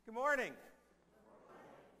morning.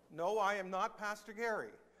 No, I am not Pastor Gary.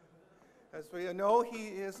 As we know, he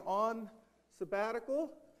is on sabbatical,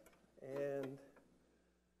 and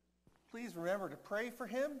please remember to pray for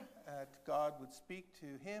him, that God would speak to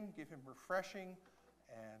him, give him refreshing,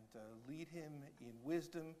 and lead him in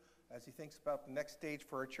wisdom as he thinks about the next stage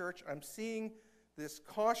for our church. I'm seeing this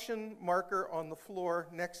caution marker on the floor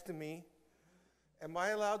next to me. Am I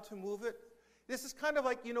allowed to move it? This is kind of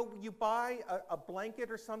like, you buy a blanket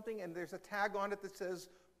or something and there's a tag on it that says,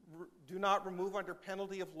 do not remove under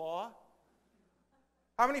penalty of law.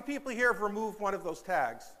 How many people here have removed one of those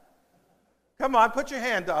tags? Come on, put your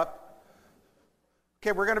hand up.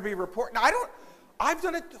 Okay, we're going to be reporting. I've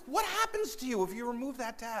done it. What happens to you if you remove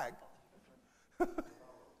that tag?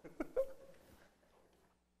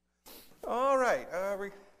 All right.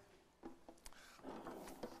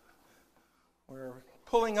 We're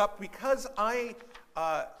pulling up because I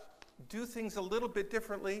do things a little bit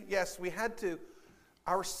differently. Yes, we had to.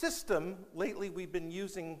 Our system, lately we've been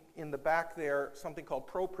using in the back there something called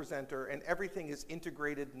ProPresenter, and everything is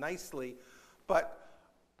integrated nicely. But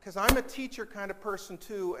because I'm a teacher kind of person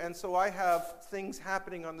too, and so I have things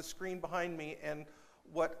happening on the screen behind me, and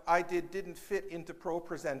what I did didn't fit into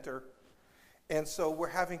ProPresenter. And so we're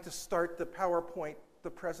having to start the PowerPoint, the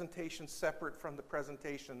presentation separate from the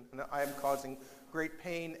presentation, and I am causing great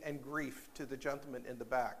pain and grief to the gentleman in the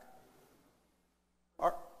back.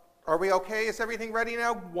 Are we okay? Is everything ready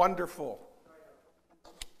now? Wonderful.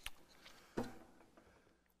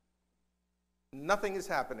 Nothing is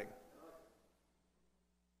happening.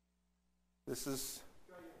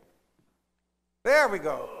 There we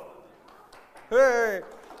go. Hey.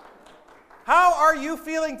 How are you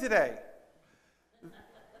feeling today?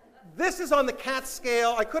 This is on the cat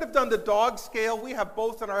scale. I could have done the dog scale. We have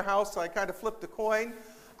both in our house, so I kind of flipped a coin.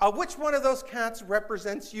 Which one of those cats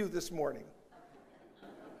represents you this morning?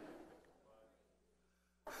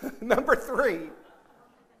 Number 3.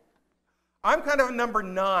 I'm kind of a number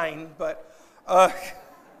 9, but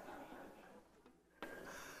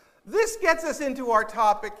this gets us into our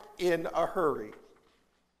topic in a hurry.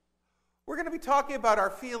 We're going to be talking about our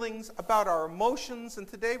feelings, about our emotions, and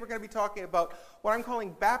today we're going to be talking about what I'm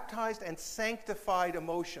calling baptized and sanctified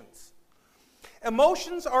emotions.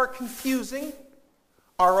 Emotions are confusing,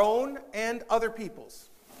 our own and other people's.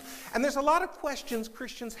 And there's a lot of questions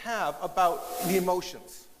Christians have about the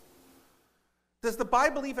emotions. Does the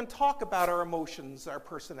Bible even talk about our emotions, our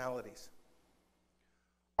personalities?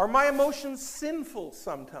 Are my emotions sinful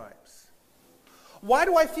sometimes? Why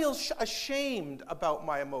do I feel ashamed about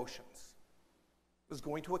my emotions? Is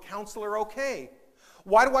going to a counselor okay?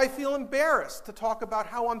 Why do I feel embarrassed to talk about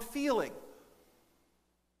how I'm feeling?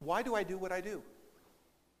 Why do I do what I do?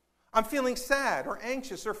 I'm feeling sad or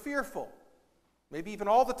anxious or fearful, maybe even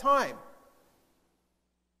all the time.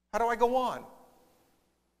 How do I go on?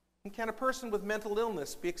 And can a person with mental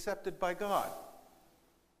illness be accepted by God?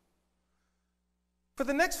 For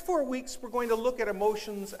the next 4 weeks, we're going to look at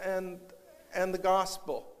emotions and the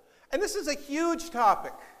gospel. And this is a huge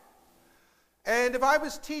topic. And if I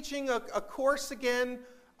was teaching a course again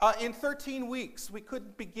in 13 weeks, we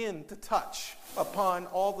couldn't begin to touch upon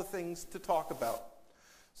all the things to talk about.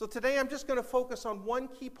 So today I'm just going to focus on one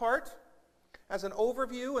key part as an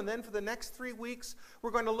overview, and then for the next 3 weeks,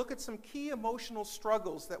 we're going to look at some key emotional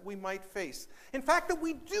struggles that we might face. In fact, that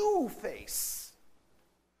we do face.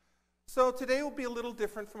 So today will be a little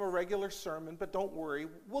different from a regular sermon, but don't worry,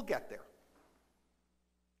 we'll get there.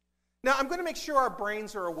 Now, I'm going to make sure our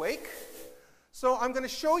brains are awake. So I'm going to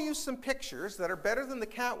show you some pictures that are better than the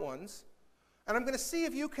cat ones, and I'm going to see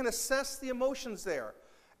if you can assess the emotions there.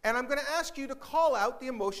 And I'm going to ask you to call out the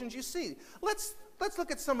emotions you see. Let's look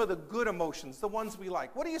at some of the good emotions, the ones we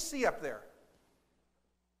like. What do you see up there?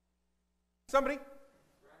 Somebody?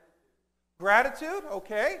 Gratitude,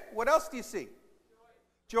 okay. What else do you see?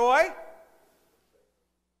 Joy.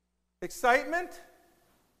 Excitement.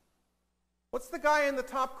 What's the guy in the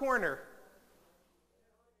top corner?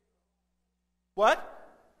 What?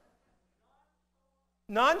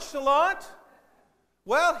 Nonchalant?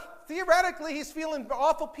 Well, theoretically, he's feeling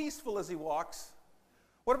awful peaceful as he walks.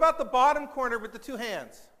 What about the bottom corner with the 2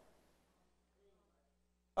 hands?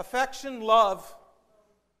 Affection, love.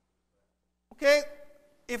 Okay,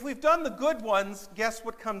 if we've done the good ones, guess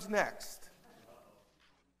what comes next?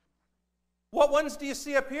 What ones do you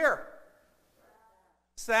see up here?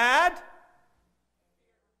 Sad?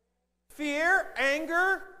 Fear?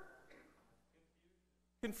 Anger?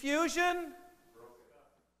 Confusion?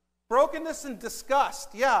 Brokenness and disgust,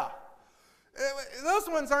 yeah. Those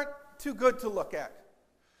ones aren't too good to look at.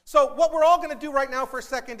 So what we're all going to do right now for a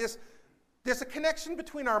second is There's a connection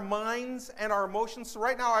between our minds and our emotions. So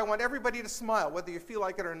right now, I want everybody to smile, whether you feel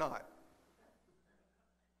like it or not.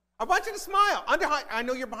 I want you to smile. I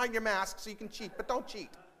know you're behind your mask, so you can cheat, but don't cheat.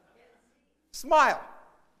 Smile.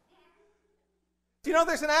 Do you know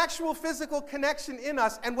there's an actual physical connection in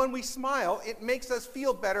us, and when we smile, it makes us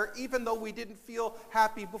feel better, even though we didn't feel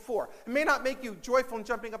happy before. It may not make you joyful and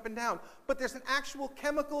jumping up and down, but there's an actual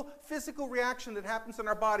chemical, physical reaction that happens in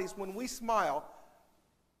our bodies when we smile,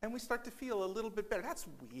 and we start to feel a little bit better. That's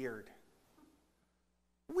weird.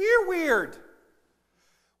 We're weird.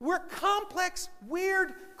 We're complex,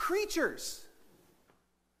 weird creatures.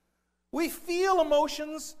 We feel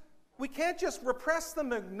emotions. We can't just repress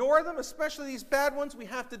them, ignore them, especially these bad ones. We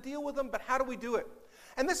have to deal with them, but how do we do it?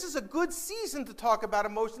 And this is a good season to talk about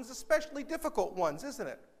emotions, especially difficult ones, isn't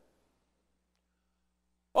it?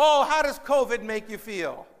 Oh, how does COVID make you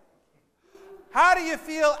feel? How do you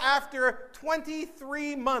feel after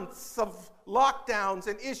 23 months of lockdowns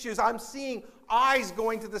and issues? I'm seeing eyes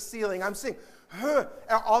going to the ceiling. I'm seeing,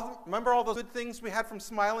 remember all those good things we had from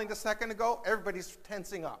smiling a second ago? Everybody's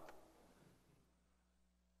tensing up.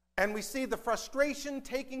 And we see the frustration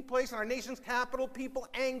taking place in our nation's capital, people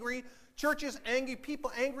angry, churches angry,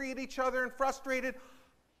 people angry at each other and frustrated.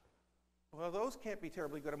 Well, those can't be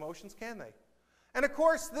terribly good emotions, can they? And of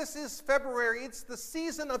course, this is February. It's the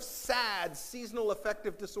season of SAD, seasonal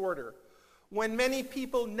affective disorder, when many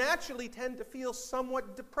people naturally tend to feel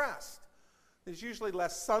somewhat depressed. There's usually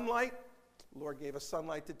less sunlight. The Lord gave us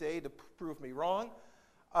sunlight today to prove me wrong.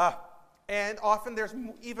 And often there's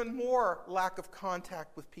even more lack of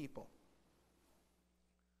contact with people.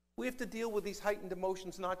 We have to deal with these heightened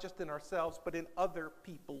emotions not just in ourselves, but in other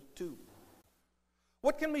people too.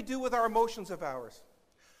 What can we do with our emotions of ours?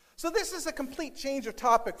 So this is a complete change of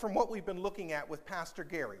topic from what we've been looking at with Pastor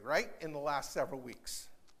Gary, right, in the last several weeks.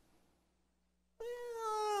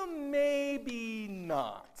 Well, maybe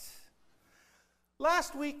not.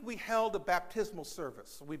 Last week we held a baptismal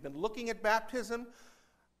service. We've been looking at baptism,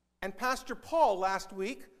 and Pastor Paul last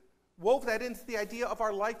week wove that into the idea of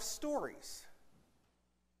our life stories.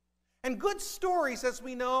 And good stories, as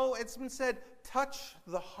we know, it's been said, touch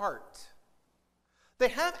the heart. They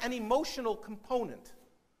have an emotional component.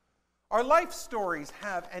 Our life stories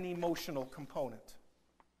have an emotional component.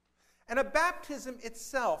 And a baptism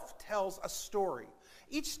itself tells a story.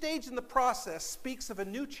 Each stage in the process speaks of a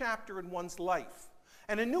new chapter in one's life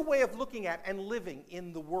and a new way of looking at and living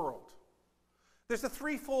in the world. There's a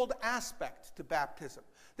threefold aspect to baptism.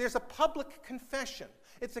 There's a public confession.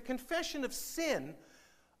 It's a confession of sin,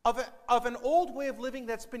 of an old way of living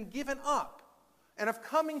that's been given up, and of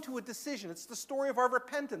coming to a decision. It's the story of our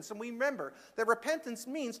repentance. And we remember that repentance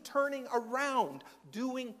means turning around,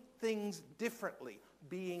 doing things differently,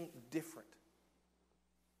 being different.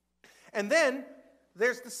 And then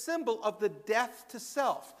there's the symbol of the death to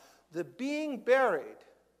self, the being buried,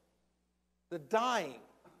 the dying,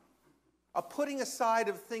 a putting aside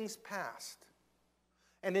of things past.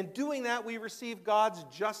 And in doing that, we receive God's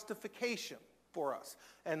justification for us.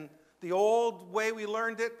 And the old way we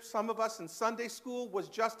learned it, some of us in Sunday school, was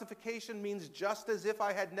justification means just as if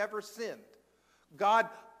I had never sinned. God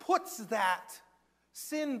puts that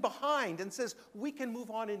sin behind and says we can move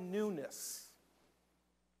on in newness.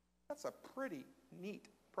 That's a pretty neat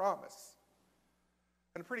promise.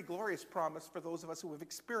 And a pretty glorious promise for those of us who have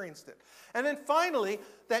experienced it. And then finally,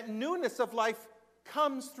 that newness of life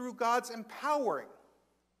comes through God's empowering.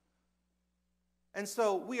 And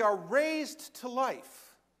so we are raised to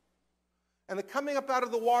life. And the coming up out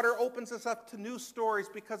of the water opens us up to new stories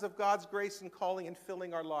because of God's grace and calling and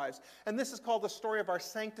filling our lives. And this is called the story of our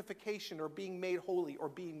sanctification, or being made holy, or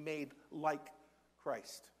being made like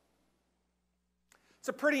Christ. It's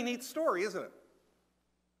a pretty neat story, isn't it?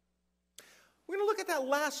 We're going to look at that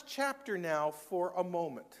last chapter now for a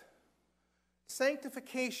moment.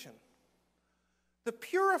 Sanctification. The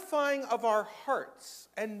purifying of our hearts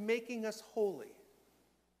and making us holy.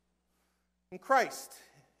 And Christ,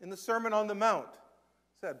 in the Sermon on the Mount,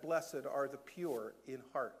 said, "Blessed are the pure in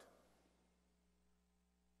heart."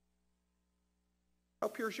 How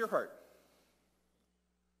pure is your heart?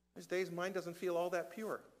 These days, mine doesn't feel all that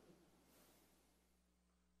pure.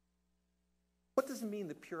 What does it mean,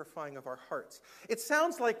 the purifying of our hearts? It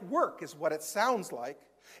sounds like work is what it sounds like.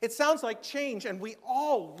 It sounds like change, and we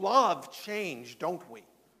all love change, don't we?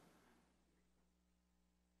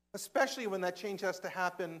 Especially when that change has to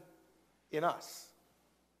happen in us.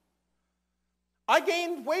 I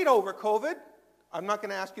gained weight over COVID. I'm not going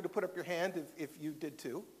to ask you to put up your hand if you did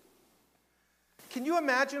too. Can you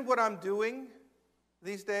imagine what I'm doing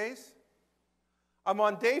these days? I'm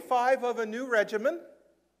on day 5 of a new regimen.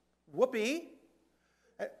 Whoopee.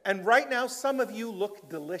 And right now, some of you look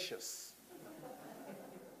delicious.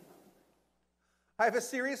 I have a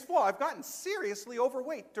serious flaw. I've gotten seriously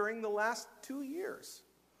overweight during the last 2 years.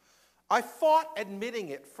 I fought admitting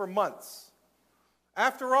it for months.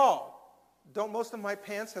 After all, don't most of my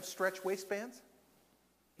pants have stretch waistbands?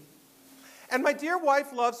 And my dear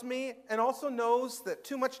wife loves me and also knows that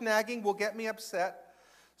too much nagging will get me upset.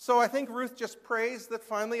 So I think Ruth just prays that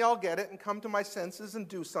finally I'll get it and come to my senses and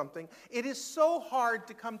do something. It is so hard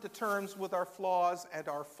to come to terms with our flaws and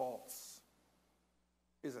our faults,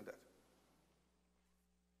 isn't it?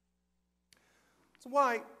 That's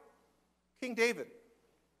why King David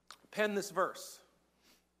penned this verse.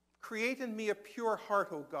 Create in me a pure heart,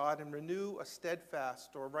 O God, and renew a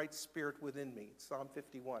steadfast or right spirit within me. Psalm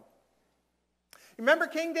 51. Remember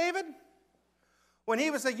King David? When he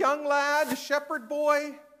was a young lad, a shepherd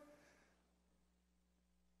boy,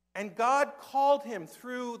 and God called him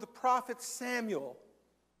through the prophet Samuel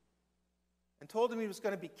and told him he was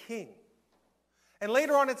going to be king. And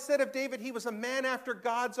later on it said of David, he was a man after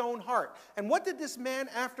God's own heart. And what did this man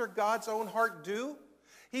after God's own heart do?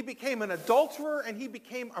 He became an adulterer and he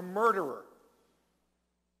became a murderer.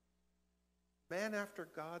 Man after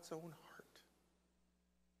God's own heart.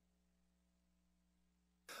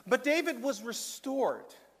 But David was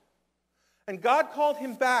restored. And God called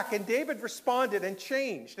him back, and David responded and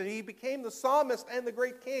changed, and he became the psalmist and the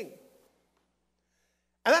great king.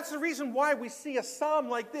 And that's the reason why we see a psalm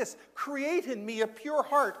like this. Create in me a pure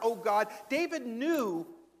heart, O God. David knew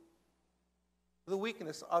the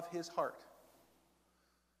weakness of his heart.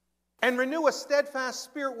 And renew a steadfast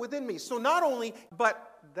spirit within me. So not only,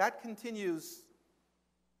 but that continues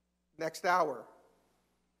next hour,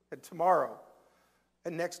 and tomorrow,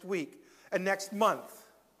 and next week, and next month.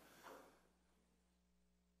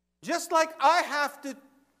 Just like I have to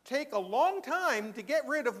take a long time to get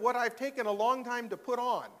rid of what I've taken a long time to put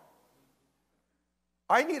on,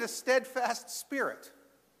 I need a steadfast spirit.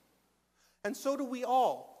 And so do we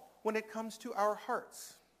all when it comes to our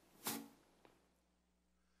hearts.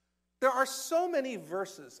 There are so many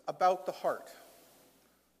verses about the heart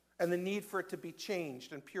and the need for it to be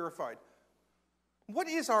changed and purified. What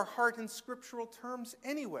is our heart in scriptural terms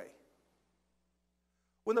anyway?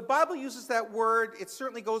 When the Bible uses that word, it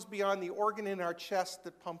certainly goes beyond the organ in our chest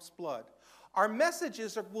that pumps blood. Our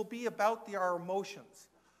messages will be about our emotions,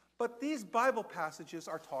 but these Bible passages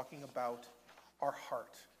are talking about our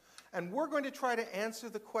heart. And we're going to try to answer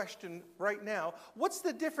the question right now, what's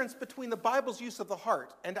the difference between the Bible's use of the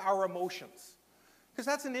heart and our emotions? Because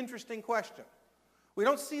that's an interesting question. We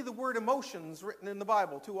don't see the word emotions written in the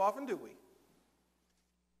Bible too often, do we?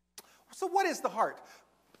 So what is the heart?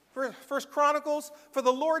 First Chronicles, for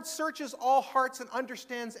the Lord searches all hearts and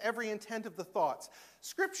understands every intent of the thoughts.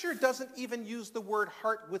 Scripture doesn't even use the word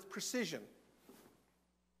heart with precision.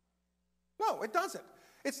 No, it doesn't.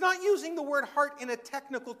 It's not using the word heart in a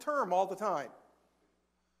technical term all the time.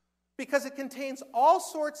 Because it contains all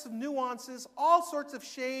sorts of nuances, all sorts of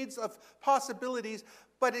shades of possibilities,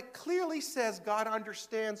 but it clearly says God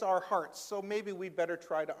understands our hearts, so maybe we'd better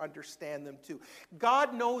try to understand them too.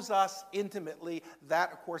 God knows us intimately.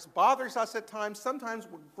 That, of course, bothers us at times. Sometimes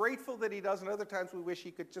we're grateful that he does, and other times we wish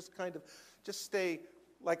he could just stay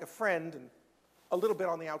like a friend and a little bit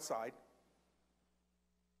on the outside.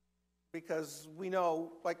 Because we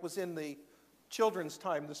know, like was in the children's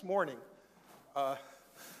time this morning, that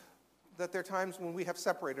there are times when we have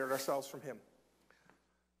separated ourselves from him.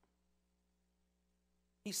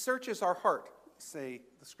 He searches our heart, say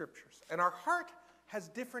the scriptures. And our heart has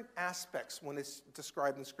different aspects when it's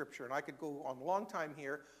described in scripture. And I could go on a long time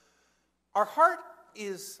here. Our heart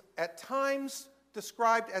is at times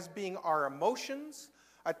described as being our emotions,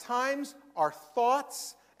 at times our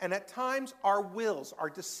thoughts, and at times our wills, our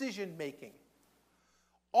decision making.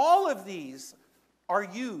 All of these are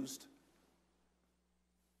used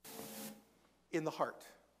in the heart.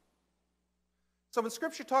 So when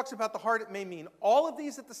Scripture talks about the heart, it may mean all of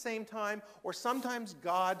these at the same time, or sometimes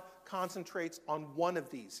God concentrates on one of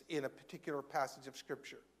these in a particular passage of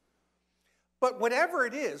Scripture. But whatever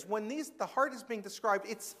it is, when the heart is being described,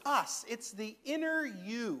 it's us. It's the inner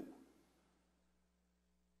you.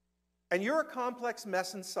 And you're a complex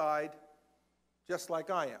mess inside, just like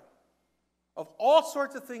I am, of all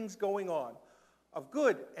sorts of things going on, of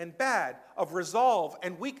good and bad, of resolve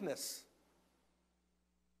and weakness,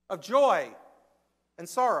 of joy and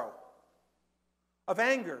sorrow, of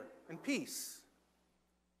anger and peace.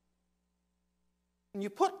 And you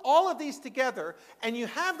put all of these together, and you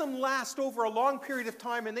have them last over a long period of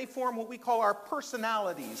time, and they form what we call our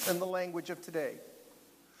personalities in the language of today.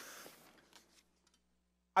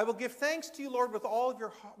 I will give thanks to you, Lord, with all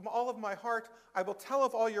of my heart. I will tell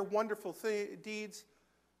of all your wonderful deeds.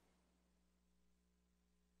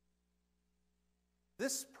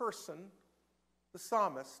 This person, the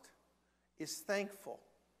psalmist, is thankful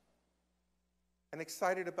and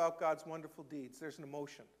excited about God's wonderful deeds. There's an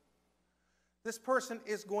emotion. This person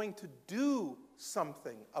is going to do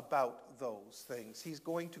something about those things. He's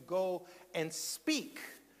going to go and speak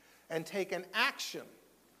and take an action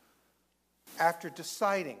after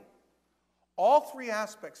deciding. All three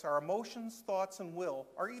aspects, our emotions, thoughts, and will,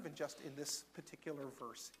 are even just in this particular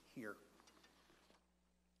verse here.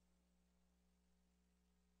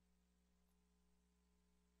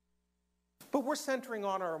 But we're centering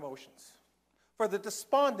on our emotions. For the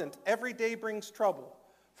despondent, every day brings trouble.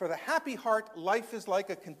 For the happy heart, life is like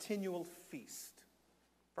a continual feast.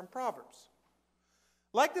 From Proverbs.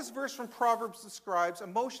 Like this verse from Proverbs describes,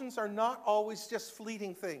 emotions are not always just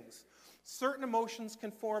fleeting things. Certain emotions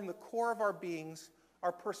can form the core of our beings,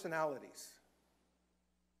 our personalities.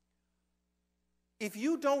 If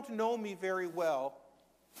you don't know me very well,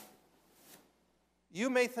 you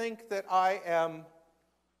may think that I am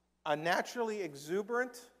a naturally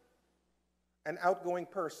exuberant and outgoing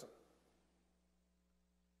person.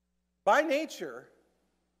 By nature,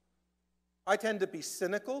 I tend to be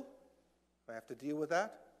cynical. I have to deal with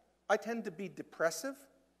that. I tend to be depressive.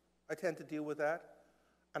 I tend to deal with that.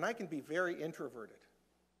 And I can be very introverted.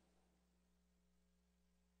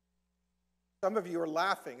 Some of you are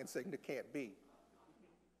laughing and saying it can't be.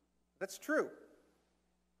 That's true.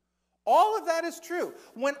 All of that is true.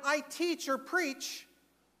 When I teach or preach,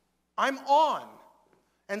 I'm on.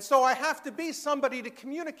 And so I have to be somebody to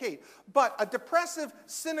communicate. But a depressive,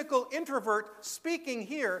 cynical introvert speaking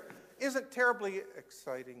here isn't terribly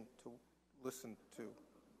exciting to listen to,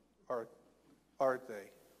 are they?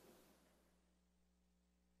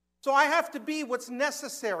 So I have to be what's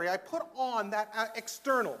necessary. I put on that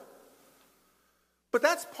external. But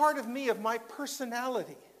that's part of me, of my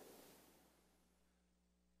personality.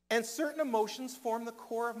 And certain emotions form the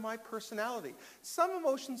core of my personality. Some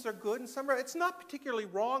emotions are good and some are... It's not particularly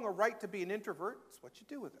wrong or right to be an introvert. It's what you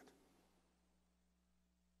do with it.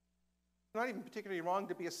 It's not even particularly wrong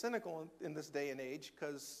to be a cynical in this day and age,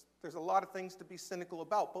 because there's a lot of things to be cynical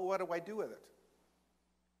about. But what do I do with it?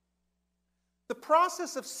 The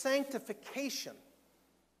process of sanctification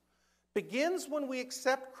begins when we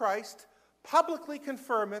accept Christ, publicly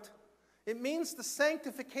confirm it. It means the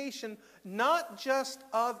sanctification not just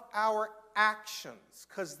of our actions,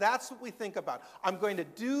 because that's what we think about. I'm going to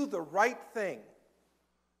do the right thing.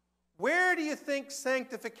 Where do you think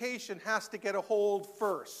sanctification has to get a hold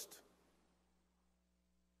first?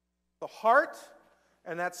 The heart,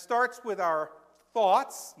 and that starts with our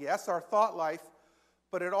thoughts, yes, our thought life,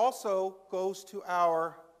 but it also goes to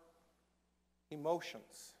our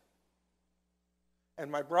emotions.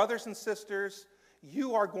 And my brothers and sisters,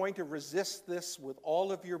 you are going to resist this with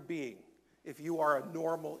all of your being if you are a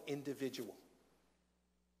normal individual.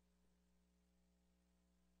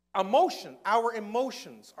 Our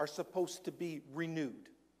emotions are supposed to be renewed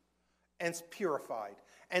and purified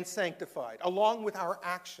and sanctified, along with our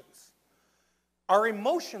actions. Our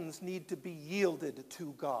emotions need to be yielded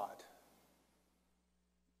to God.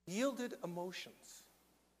 Yielded emotions.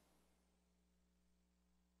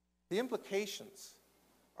 The implications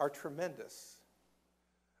are tremendous.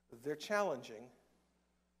 They're challenging,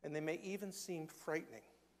 and they may even seem frightening.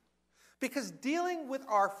 Because dealing with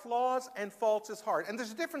our flaws and faults is hard. And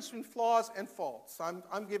there's a difference between flaws and faults. I'm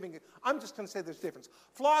just going to say there's a difference.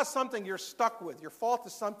 Flaw is something you're stuck with. Your fault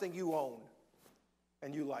is something you own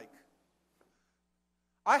and you like.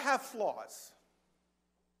 I have flaws.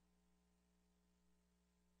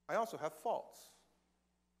 I also have faults.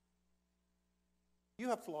 You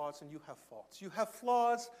have flaws and you have faults. You have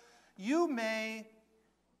flaws.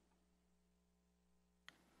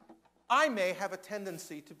 I may have a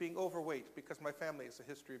tendency to being overweight because my family has a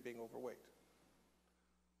history of being overweight.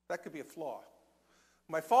 That could be a flaw.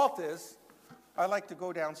 My fault is I like to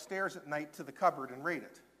go downstairs at night to the cupboard and raid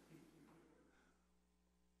it.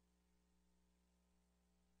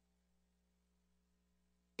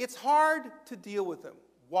 It's hard to deal with them.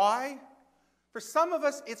 Why? For some of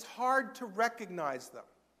us, it's hard to recognize them.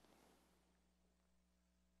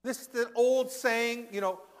 This is the old saying,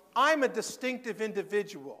 I'm a distinctive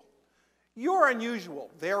individual. You're unusual.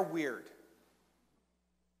 They're weird.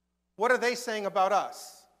 What are they saying about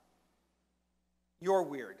us? You're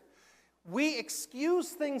weird. We excuse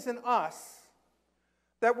things in us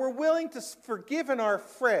that we're willing to forgive in our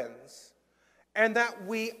friends and that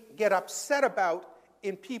we get upset about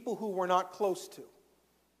in people who we're not close to.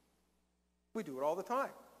 We do it all the time.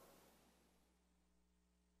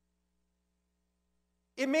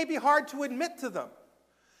 It may be hard to admit to them.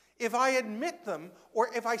 If I admit them or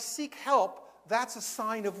if I seek help, that's a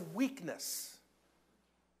sign of weakness.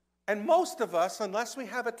 And most of us, unless we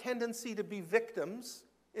have a tendency to be victims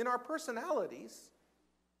in our personalities,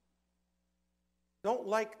 don't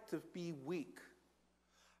like to be weak.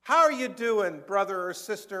 How are you doing, brother or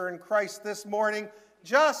sister in Christ, this morning?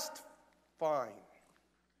 Just fine.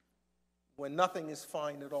 When nothing is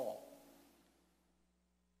fine at all.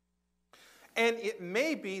 And it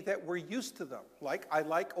may be that we're used to them, like I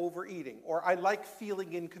like overeating, or I like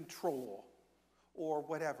feeling in control, or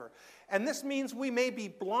whatever. And this means we may be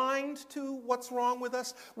blind to what's wrong with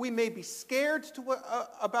us, we may be scared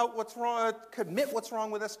about what's wrong, admit what's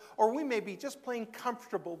wrong with us, or we may be just plain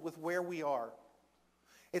comfortable with where we are.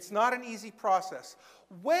 It's not an easy process.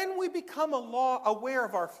 When we become aware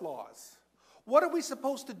of our flaws, what are we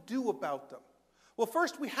supposed to do about them? Well,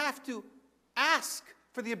 first we have to ask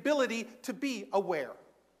for the ability to be aware.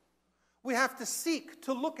 We have to seek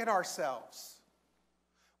to look at ourselves.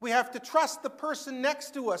 We have to trust the person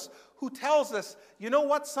next to us who tells us, you know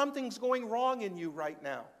what, something's going wrong in you right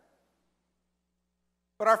now.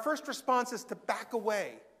 But our first response is to back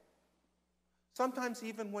away. Sometimes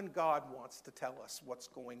even when God wants to tell us what's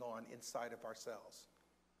going on inside of ourselves.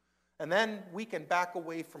 And then we can back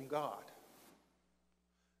away from God.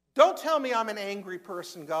 Don't tell me I'm an angry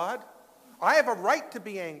person, God. I have a right to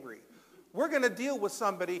be angry. We're going to deal with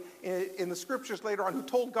somebody in the scriptures later on who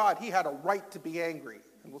told God he had a right to be angry.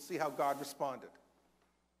 And we'll see how God responded.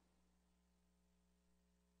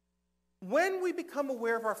 When we become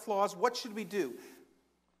aware of our flaws, what should we do?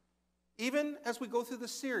 Even as we go through the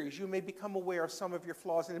series, you may become aware of some of your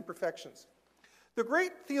flaws and imperfections. The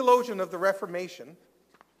great theologian of the Reformation,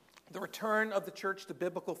 the return of the church to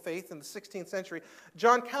biblical faith in the 16th century,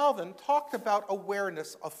 John Calvin talked about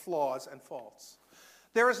awareness of flaws and faults.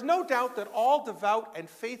 There is no doubt that all devout and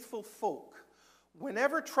faithful folk,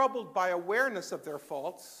 whenever troubled by awareness of their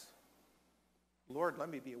faults, Lord, let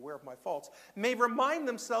me be aware of my faults, may remind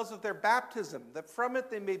themselves of their baptism, that from it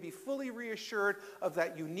they may be fully reassured of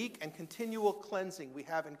that unique and continual cleansing we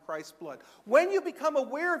have in Christ's blood. When you become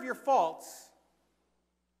aware of your faults,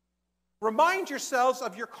 remind yourselves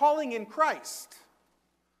of your calling in Christ.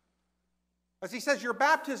 As he says, your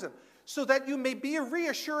baptism, so that you may be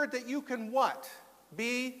reassured that you can what?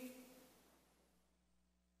 Be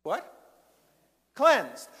what?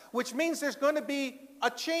 Cleansed. Which means there's going to be a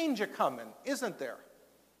change a-coming, isn't there?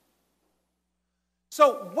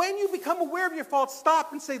 So when you become aware of your faults,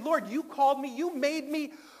 stop and say, Lord, you called me, you made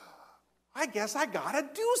me. I guess I got to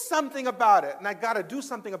do something about it. And I got to do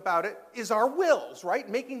something about it is our wills, right?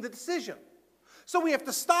 Making the decision. So we have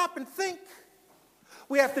to stop and think.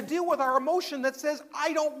 We have to deal with our emotion that says,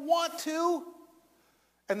 I don't want to.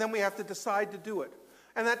 And then we have to decide to do it.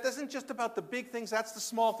 And that isn't just about the big things. That's the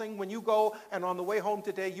small thing when you go and on the way home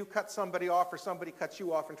today, you cut somebody off or somebody cuts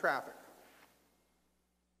you off in traffic.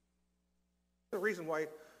 The reason why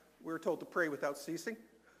we were told to pray without ceasing.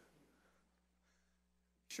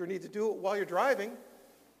 Sure need to do it while you're driving.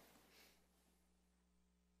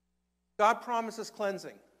 God promises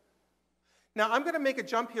cleansing. Now, I'm going to make a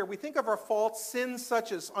jump here. We think of our faults, sins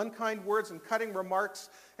such as unkind words and cutting remarks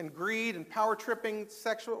and greed and power tripping,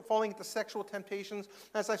 falling into sexual temptations.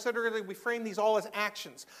 As I said earlier, we frame these all as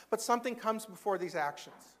actions, but something comes before these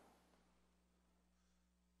actions.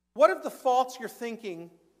 What if the faults you're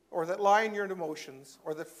thinking or that lie in your emotions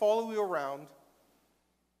or that follow you around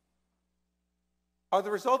are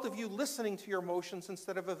the result of you listening to your emotions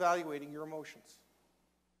instead of evaluating your emotions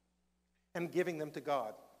and giving them to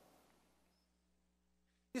God?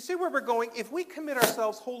 You see where we're going? If we commit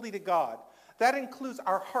ourselves wholly to God, that includes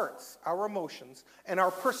our hearts, our emotions, and our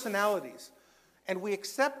personalities. And we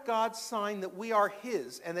accept God's sign that we are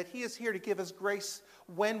His and that He is here to give us grace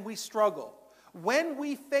when we struggle. When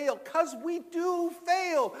we fail, because we do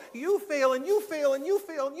fail. You fail, and you fail, and you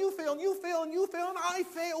fail, and you fail, and you fail, and you fail, and I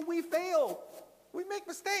fail. We fail. We make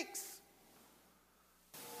mistakes.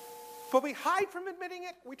 But we hide from admitting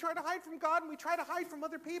it. We try to hide from God, and we try to hide from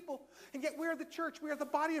other people. And yet we are the church. We are the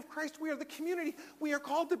body of Christ. We are the community. We are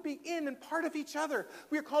called to be in and part of each other.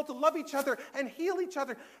 We are called to love each other and heal each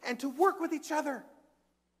other and to work with each other.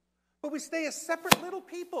 But we stay as separate little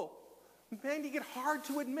people. Man, you get hard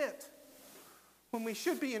to admit when we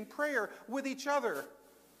should be in prayer with each other.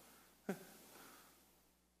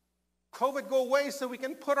 COVID go away so we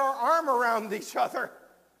can put our arm around each other.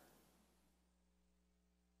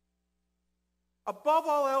 Above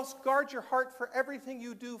all else, guard your heart, for everything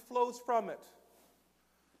you do flows from it.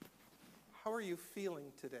 How are you feeling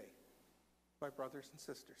today, my brothers and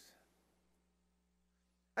sisters?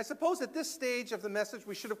 I suppose at this stage of the message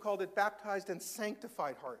we should have called it Baptized and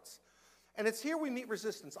Sanctified Hearts. And it's here we meet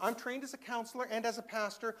resistance. I'm trained as a counselor and as a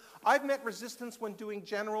pastor. I've met resistance when doing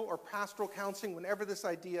general or pastoral counseling whenever this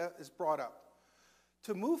idea is brought up.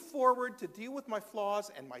 To move forward, to deal with my flaws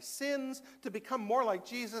and my sins, to become more like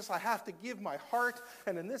Jesus, I have to give my heart,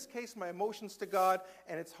 and in this case, my emotions to God,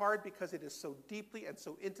 and it's hard because it is so deeply and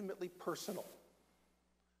so intimately personal.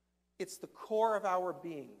 It's the core of our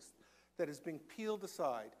beings that is being peeled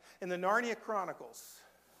aside. In the Narnia Chronicles,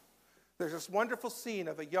 there's this wonderful scene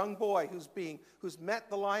of a young boy who's met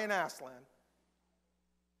the lion Aslan,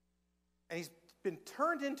 and he's been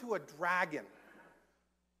turned into a dragon,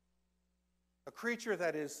 a creature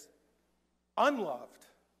that is unloved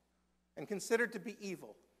and considered to be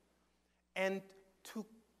evil. And to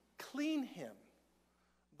clean him,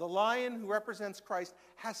 the lion who represents Christ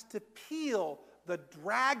has to peel the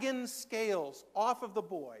dragon scales off of the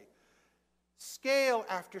boy. Scale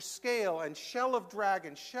after scale, and shell of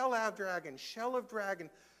dragon, shell of dragon, shell of dragon.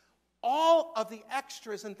 All of the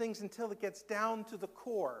extras and things until it gets down to the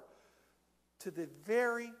core, to the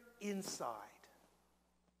very inside.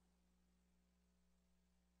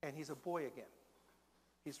 And he's a boy again.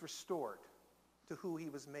 He's restored to who he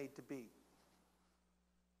was made to be.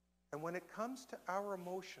 And when it comes to our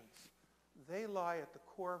emotions, they lie at the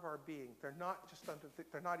core of our being. They're not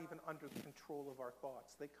even under the control of our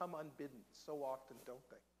thoughts. They come unbidden so often, don't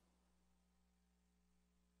they?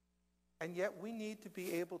 And yet we need to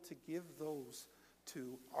be able to give those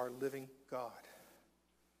to our living God.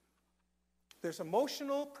 There's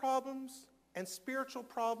emotional problems and spiritual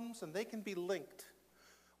problems, and they can be linked.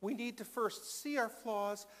 We need to first see our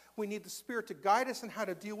flaws. We need the Spirit to guide us in how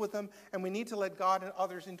to deal with them, and we need to let God and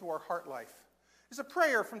others into our heart life. There's a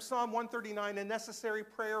prayer from Psalm 139, a necessary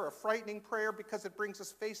prayer, a frightening prayer, because it brings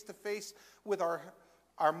us face to face with our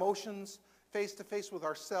emotions, face to face with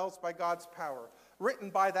ourselves by God's power, written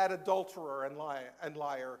by that adulterer and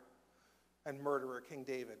liar and murderer, King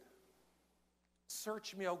David.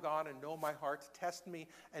 Search me, O God, and know my heart. Test me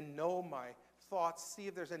and know my thoughts. See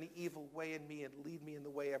if there's any evil way in me and lead me in the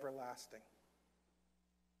way everlasting.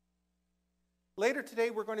 Later today,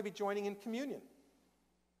 we're going to be joining in communion.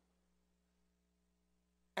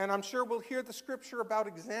 And I'm sure we'll hear the scripture about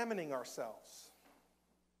examining ourselves.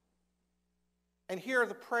 And hear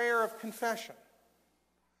the prayer of confession.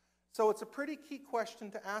 So it's a pretty key question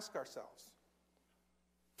to ask ourselves.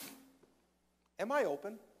 Am I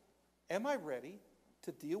open? Am I ready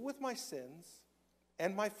to deal with my sins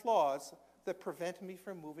and my flaws that prevent me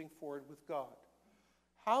from moving forward with God?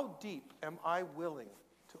 How deep am I willing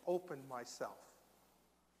to open myself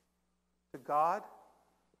to God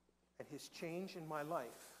and His change in my life?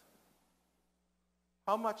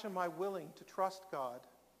 How much am I willing to trust God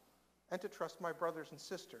and to trust my brothers and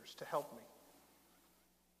sisters to help me?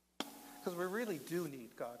 Because we really do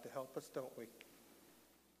need God to help us, don't we?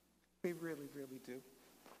 We really, really do.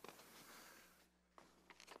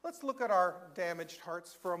 Let's look at our damaged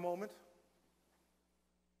hearts for a moment.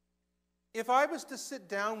 If I was to sit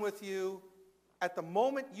down with you at the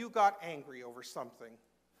moment you got angry over something,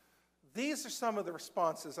 these are some of the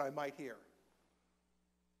responses I might hear.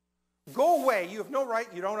 Go away, you have no right,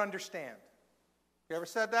 you don't understand. You ever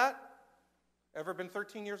said that? Ever been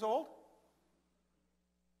 13 years old?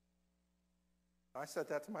 I said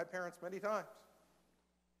that to my parents many times.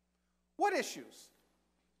 What issues?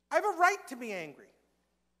 I have a right to be angry.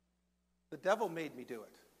 The devil made me do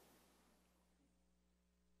it.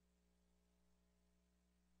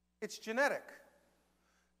 It's genetic.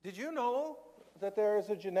 Did you know that there is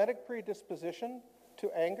a genetic predisposition to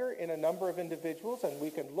anger in a number of individuals, and we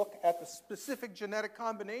can look at the specific genetic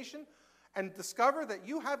combination and discover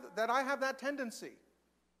that I have that tendency?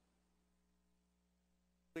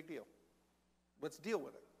 Big deal. Let's deal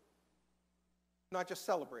with it. Not just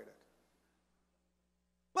celebrate it.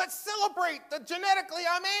 Let's celebrate that genetically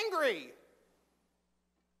I'm angry.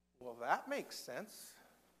 Well, that makes sense.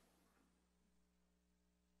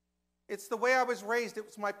 It's the way I was raised. It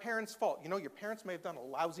was my parents' fault. You know, your parents may have done a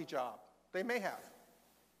lousy job. They may have.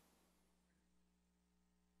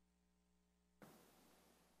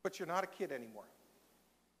 But you're not a kid anymore.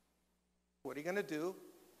 What are you going to do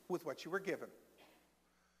with what you were given?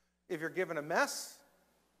 If you're given a mess,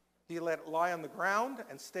 do you let it lie on the ground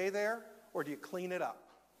and stay there, or do you clean it up?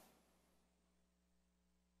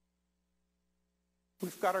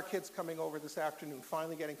 We've got our kids coming over this afternoon,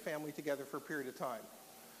 finally getting family together for a period of time.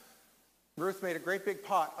 Ruth made a great big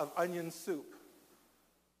pot of onion soup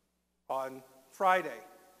on Friday.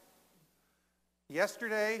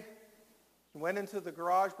 Yesterday, we went into the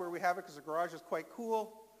garage where we have it because the garage is quite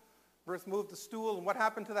cool. Ruth moved the stool, and what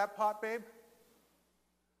happened to that pot, babe?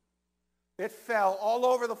 It fell all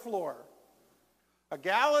over the floor. A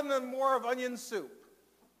gallon and more of onion soup.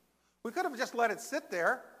 We could have just let it sit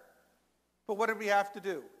there, but what did we have to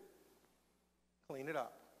do? Clean it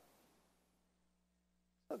up.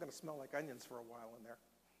 Still going to smell like onions for a while in there.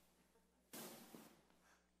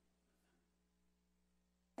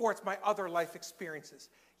 Or it's my other life experiences.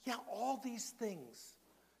 Yeah, all these things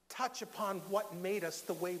touch upon what made us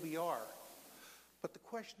the way we are. But the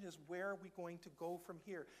question is, where are we going to go from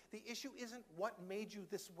here? The issue isn't what made you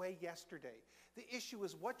this way yesterday. The issue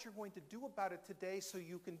is what you're going to do about it today so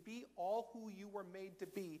you can be all who you were made to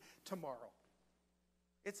be tomorrow.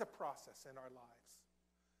 It's a process in our lives.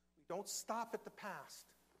 We don't stop at the past.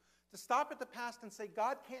 To stop at the past and say,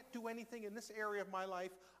 God can't do anything in this area of my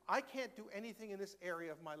life, I can't do anything in this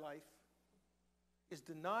area of my life, is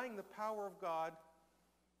denying the power of God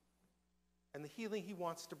and the healing he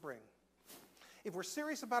wants to bring. If we're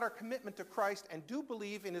serious about our commitment to Christ and do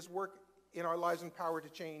believe in his work in our lives and power to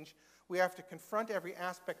change, we have to confront every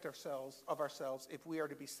aspect of ourselves if we are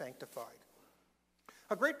to be sanctified.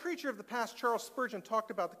 A great preacher of the past, Charles Spurgeon, talked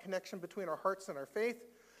about the connection between our hearts and our faith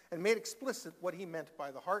and made explicit what he meant by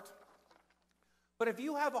the heart. But if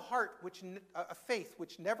you have a faith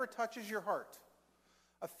which never touches your heart,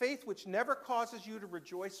 a faith which never causes you to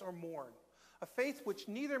rejoice or mourn, a faith which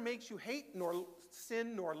neither makes you hate nor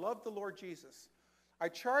sin nor love the Lord Jesus, I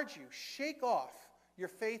charge you, shake off your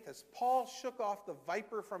faith as Paul shook off the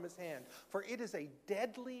viper from his hand, for it is a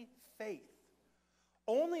deadly faith.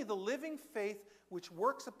 Only the living faith which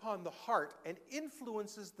works upon the heart and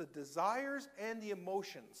influences the desires and the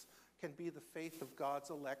emotions can be the faith of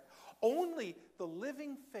God's elect. Only the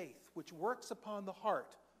living faith which works upon the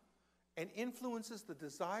heart and influences the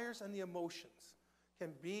desires and the emotions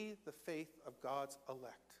can be the faith of God's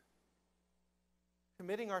elect.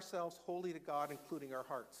 Committing ourselves wholly to God, including our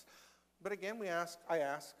hearts. But again, I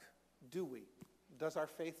ask, do we? Does our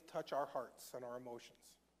faith touch our hearts and our emotions?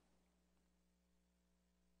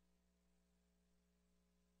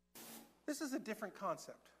 This is a different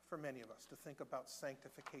concept for many of us to think about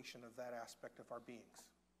sanctification of that aspect of our beings.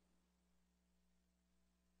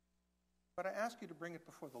 But I ask you to bring it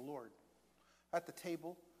before the Lord at the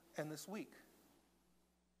table and this week,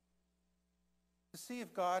 to see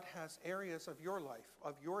if God has areas of your life,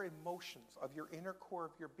 of your emotions, of your inner core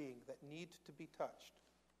of your being that need to be touched.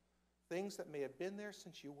 Things that may have been there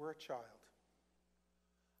since you were a child.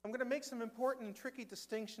 I'm going to make some important and tricky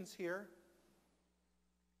distinctions here.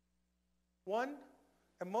 One,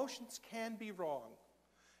 emotions can be wrong.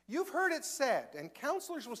 You've heard it said, and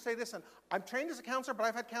counselors will say this, and I'm trained as a counselor, but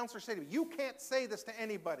I've had counselors say to me, you can't say this to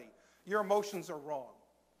anybody. Your emotions are wrong.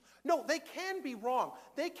 No, they can be wrong.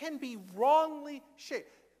 They can be wrongly shaped.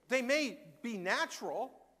 They may be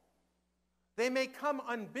natural. They may come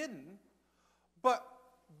unbidden. But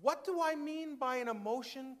what do I mean by an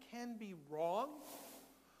emotion can be wrong?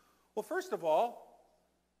 Well, first of all,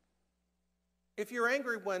 if you're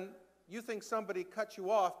angry when you think somebody cut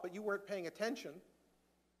you off, but you weren't paying attention,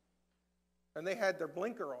 and they had their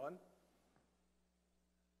blinker on,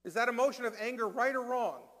 is that emotion of anger right or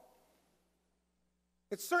wrong?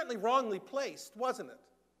 It's certainly wrongly placed, wasn't it?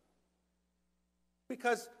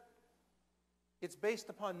 Because it's based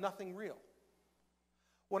upon nothing real.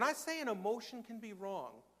 When I say an emotion can be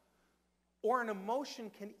wrong, or an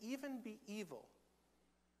emotion can even be evil,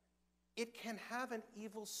 it can have an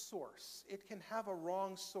evil source. It can have a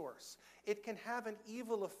wrong source. It can have an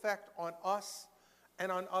evil effect on us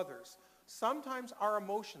and on others. Sometimes our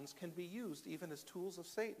emotions can be used even as tools of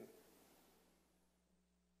Satan.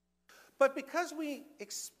 But because we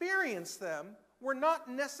experience them, we're not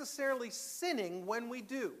necessarily sinning when we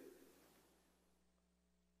do.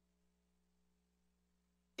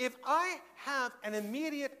 If I have an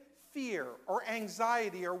immediate fear or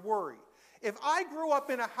anxiety or worry, if I grew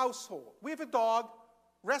up in a household, we have a dog,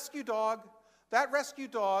 rescue dog, that rescue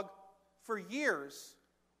dog, for years,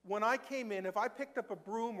 when I came in, if I picked up a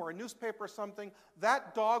broom or a newspaper or something,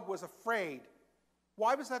 that dog was afraid.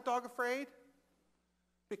 Why was that dog afraid?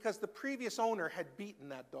 Because the previous owner had beaten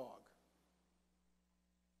that dog.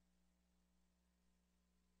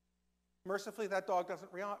 Mercifully, that dog doesn't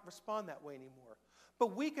respond that way anymore.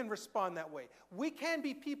 But we can respond that way. We can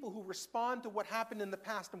be people who respond to what happened in the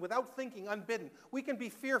past, and without thinking, unbidden. We can be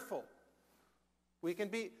fearful. We can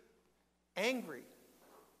be angry.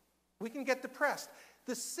 We can get depressed.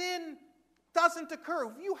 The sin doesn't occur.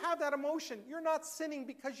 If you have that emotion, you're not sinning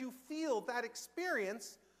because you feel that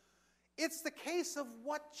experience. It's the case of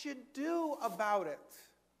what you do about it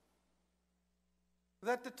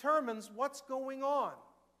that determines what's going on.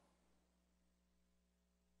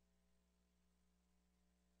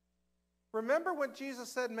 Remember what Jesus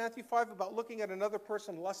said in Matthew 5 about looking at another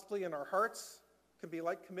person lustfully in our hearts can be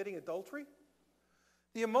like committing adultery?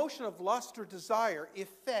 The emotion of lust or desire, if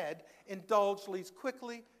fed, indulged, leads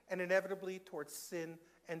quickly and inevitably towards sin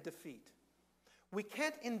and defeat. We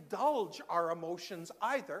can't indulge our emotions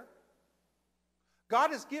either.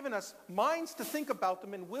 God has given us minds to think about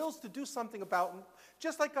them and wills to do something about them,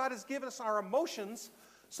 just like God has given us our emotions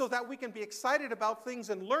so that we can be excited about things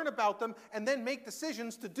and learn about them and then make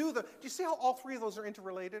decisions to do them. Do you see how all three of those are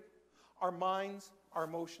interrelated? Our minds, our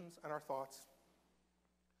emotions, and our thoughts.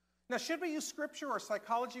 Now, should we use scripture or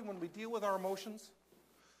psychology when we deal with our emotions?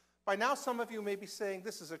 By now, some of you may be saying,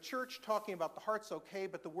 this is a church talking about the heart's okay,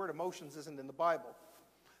 but the word emotions isn't in the Bible.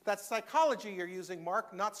 That's psychology you're using,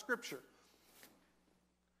 Mark, not scripture.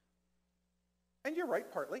 And you're right,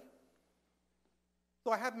 partly.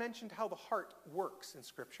 Though I have mentioned how the heart works in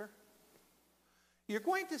Scripture. You're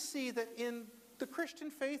going to see that in the Christian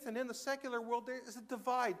faith and in the secular world, there is a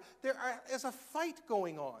divide. There is a fight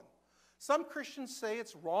going on. Some Christians say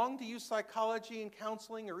it's wrong to use psychology and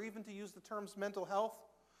counseling or even to use the terms mental health.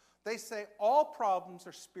 They say all problems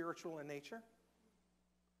are spiritual in nature.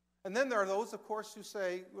 And then there are those, of course, who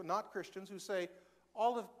say, well, not Christians, who say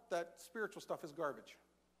all of that spiritual stuff is garbage.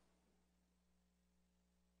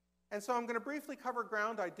 And so I'm going to briefly cover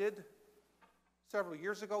ground I did several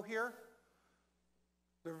years ago here.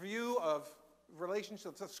 The review of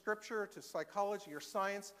relationships of Scripture to psychology or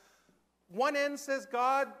science. One end says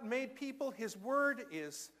God made people, His Word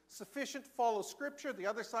is sufficient, follow Scripture. The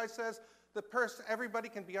other side says everybody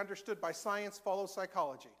can be understood by science, follow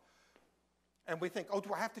psychology. And we think, oh,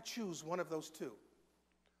 do I have to choose one of those two?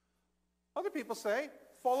 Other people say,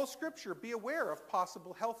 follow Scripture, be aware of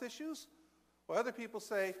possible health issues. While other people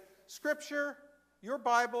say, Scripture, your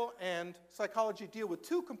Bible, and psychology deal with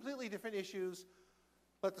two completely different issues.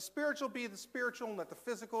 Let the spiritual be the spiritual, and let the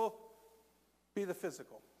physical be the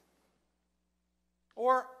physical.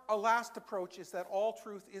 Or a last approach is that all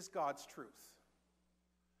truth is God's truth.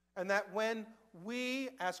 And that when we,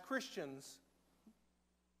 as Christians,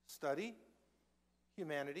 study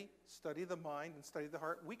humanity, study the mind, and study the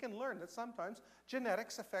heart, we can learn that sometimes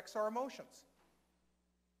genetics affects our emotions.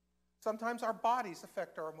 Sometimes our bodies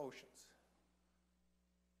affect our emotions.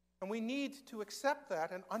 And we need to accept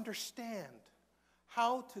that and understand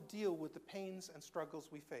how to deal with the pains and struggles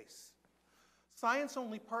we face. Science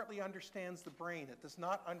only partly understands the brain. It does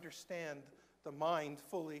not understand the mind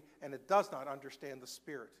fully, and it does not understand the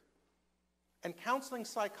spirit. And counseling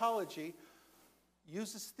psychology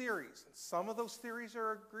uses theories. And some of those theories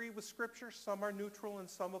agree with Scripture, some are neutral, and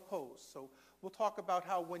some oppose. So we'll talk about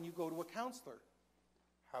how when you go to a counselor,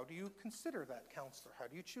 how do you consider that counselor? How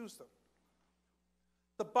do you choose them?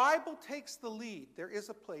 The Bible takes the lead. There is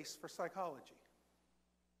a place for psychology.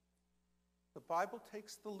 The Bible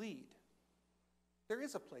takes the lead. There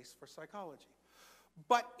is a place for psychology.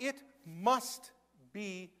 But it must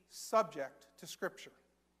be subject to Scripture.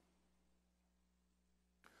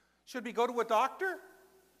 Should we go to a doctor?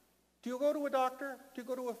 Do you go to a doctor? Do you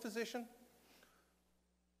go to a physician?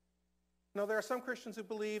 Now, there are some Christians who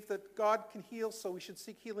believe that God can heal, so we should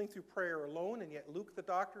seek healing through prayer alone, and yet Luke the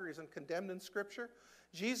doctor isn't condemned in Scripture.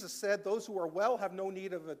 Jesus said, those who are well have no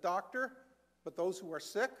need of a doctor, but those who are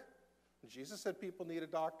sick. And Jesus said people need a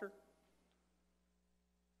doctor.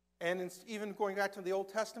 And even going back to the Old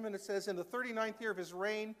Testament, it says, in the 39th year of his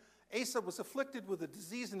reign, Asa was afflicted with a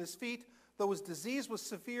disease in his feet. Though his disease was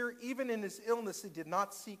severe, even in his illness, he did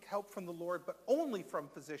not seek help from the Lord, but only from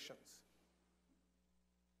physicians.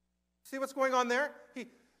 See what's going on there?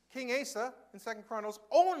 King Asa, in 2 Chronicles,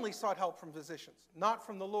 only sought help from physicians, not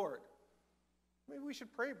from the Lord. Maybe we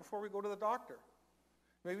should pray before we go to the doctor.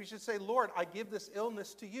 Maybe we should say, Lord, I give this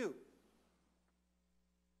illness to you.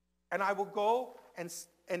 And I will go, and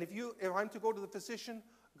if I'm to go to the physician,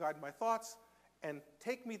 guide my thoughts, and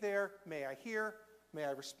take me there. May I hear, may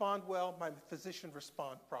I respond well, my physician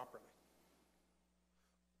respond properly.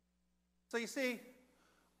 So you see,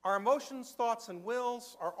 our emotions, thoughts, and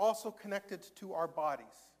wills are also connected to our bodies.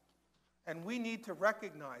 And we need to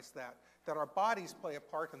recognize that our bodies play a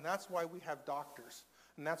part, and that's why we have doctors.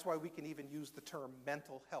 And that's why we can even use the term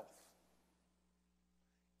mental health.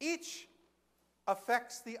 Each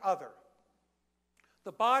affects the other.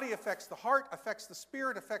 The body affects the heart, affects the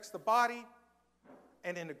spirit, affects the body,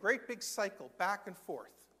 and in a great big cycle, back and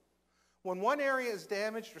forth. When one area is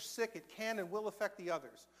damaged or sick, it can and will affect the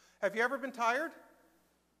others. Have you ever been tired?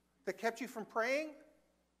 That kept you from praying?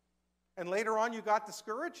 And later on you got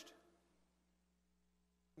discouraged?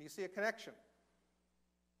 You see a connection.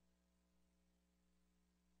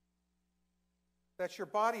 That's your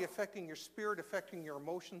body affecting your spirit, affecting your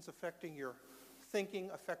emotions, affecting your thinking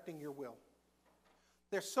affecting your will.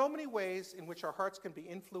 There's so many ways in which our hearts can be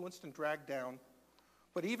influenced and dragged down,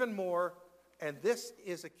 but even more, and this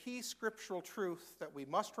is a key scriptural truth that we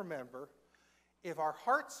must remember, if our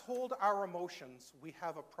hearts hold our emotions, we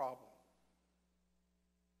have a problem.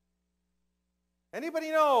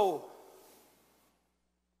 Anybody know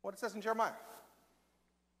what it says in Jeremiah?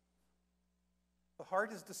 The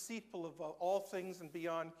heart is deceitful of all things and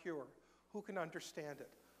beyond cure. Who can understand it?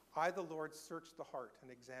 I, the Lord, search the heart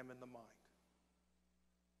and examine the mind.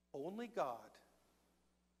 Only God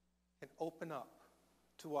can open up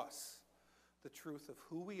to us the truth of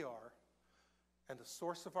who we are and the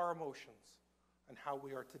source of our emotions and how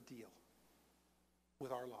we are to deal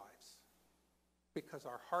with our lives. Because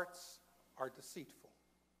our hearts are deceitful.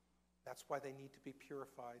 That's why they need to be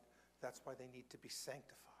purified. That's why they need to be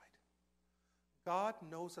sanctified. God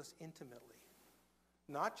knows us intimately,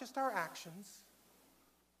 not just our actions.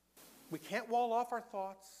 We can't wall off our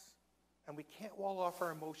thoughts, and we can't wall off our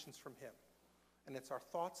emotions from him. And it's our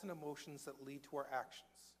thoughts and emotions that lead to our actions.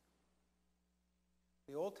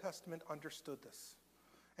 The Old Testament understood this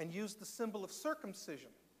and used the symbol of circumcision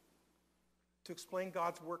to explain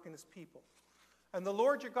God's work in his people. And the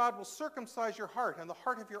Lord your God will circumcise your heart and the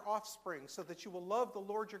heart of your offspring so that you will love the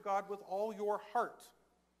Lord your God with all your heart.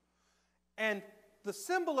 And the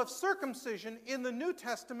symbol of circumcision in the New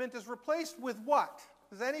Testament is replaced with what?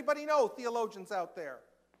 Does anybody know, theologians out there?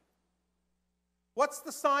 What's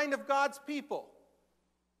the sign of God's people?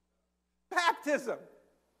 Baptism.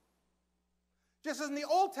 Just as in the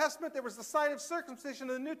Old Testament there was the sign of circumcision,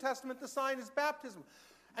 in the New Testament the sign is baptism.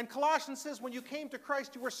 And Colossians says when you came to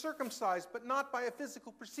Christ you were circumcised, but not by a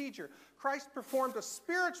physical procedure. Christ performed a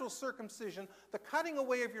spiritual circumcision, the cutting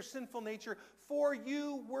away of your sinful nature, for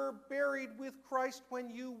you were buried with Christ when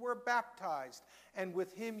you were baptized, and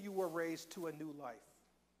with him you were raised to a new life.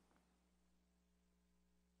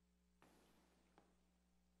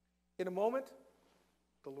 In a moment,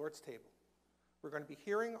 the Lord's table. We're going to be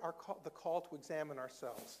hearing the call to examine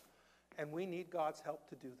ourselves, and we need God's help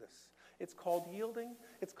to do this. It's called yielding.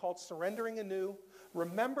 It's called surrendering anew.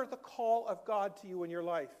 Remember the call of God to you in your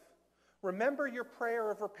life. Remember your prayer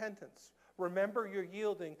of repentance. Remember your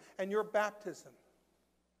yielding and your baptism.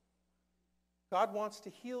 God wants to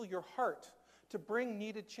heal your heart, to bring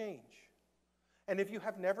needed change. And if you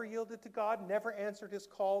have never yielded to God, never answered his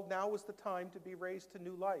call, now is the time to be raised to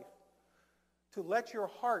new life. To let your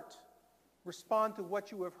heart respond to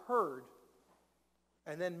what you have heard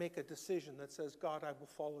and then make a decision that says, God, I will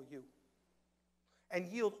follow you. And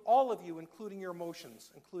yield all of you, including your emotions,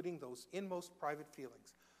 including those inmost private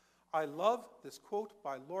feelings. I love this quote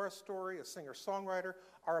by Laura Story, a singer-songwriter.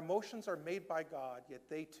 Our emotions are made by God, yet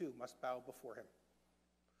they too must bow before him.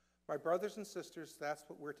 My brothers and sisters, that's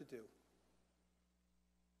what we're to do.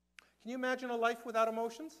 Can you imagine a life without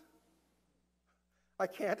emotions? I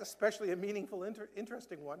can't, especially a meaningful,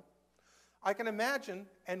 interesting one. I can imagine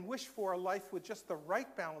and wish for a life with just the right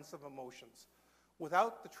balance of emotions,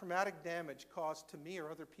 without the traumatic damage caused to me or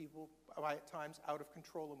other people by, at times,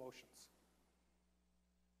 out-of-control emotions.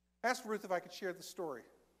 I asked Ruth if I could share the story.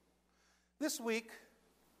 This week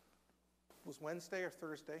was Wednesday or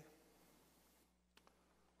Thursday.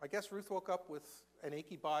 I guess Ruth woke up with an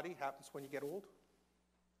achy body. Happens when you get old.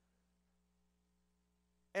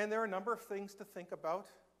 And there are a number of things to think about.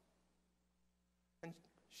 And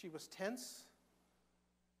she was tense,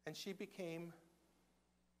 and she became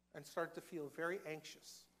and started to feel very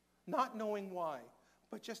anxious, not knowing why,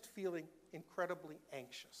 but just feeling incredibly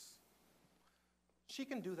anxious. She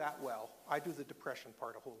can do that well. I do the depression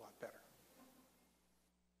part a whole lot better.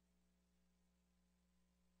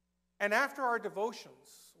 And after our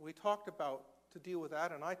devotions, we talked about to deal with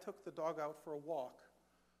that, and I took the dog out for a walk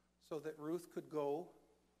so that Ruth could go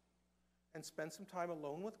and spend some time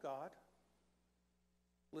alone with God,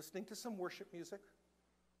 listening to some worship music,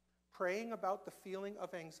 praying about the feeling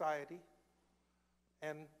of anxiety,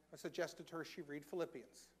 and I suggested to her she read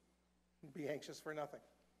Philippians and be anxious for nothing.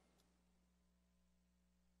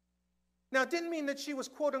 Now, it didn't mean that she was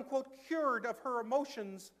quote-unquote cured of her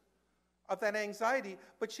emotions of that anxiety,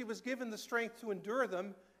 but she was given the strength to endure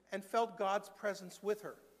them and felt God's presence with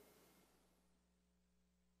her.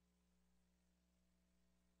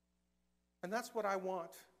 And that's what I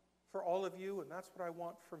want for all of you, and that's what I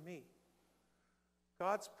want for me.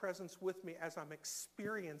 God's presence with me as I'm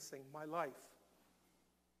experiencing my life,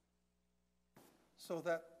 so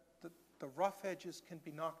that the rough edges can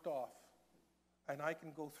be knocked off and I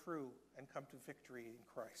can go through and come to victory in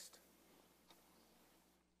Christ.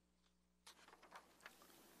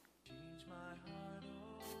 Change my heart,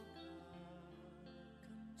 oh God.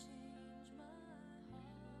 Come change my heart.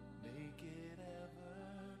 Make it ever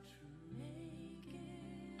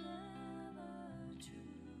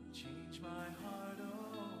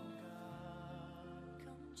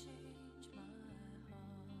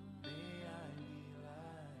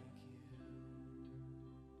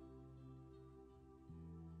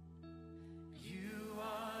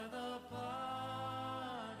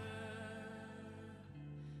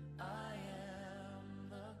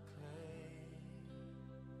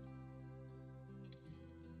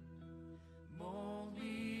Mold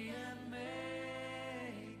me and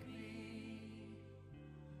make me.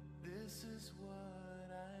 This is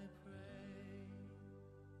what I pray.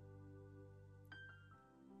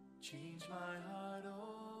 Change my heart,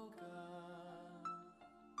 oh God.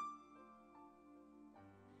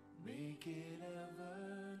 Make it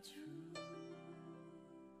ever true.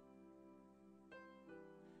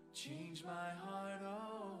 Change my heart,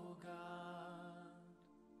 oh God.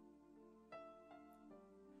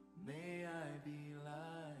 May I be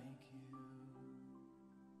like you.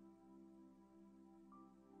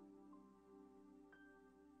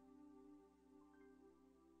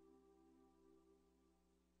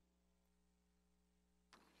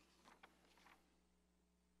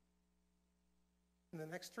 In the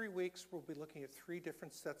next 3 weeks, we'll be looking at 3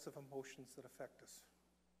 different sets of emotions that affect us.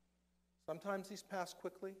 Sometimes these pass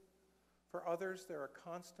quickly. For others, they're a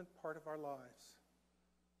constant part of our lives.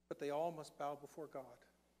 But they all must bow before God.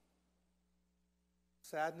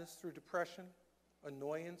 Sadness through depression,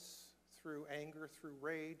 annoyance through anger, through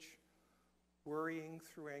rage, worrying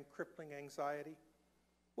through crippling anxiety.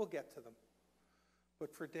 We'll get to them.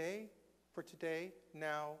 But for today,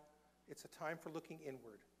 now, it's a time for looking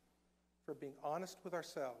inward, for being honest with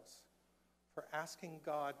ourselves, for asking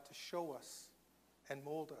God to show us and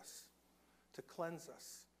mold us, to cleanse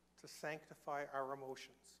us, to sanctify our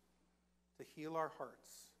emotions, to heal our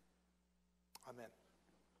hearts. Amen.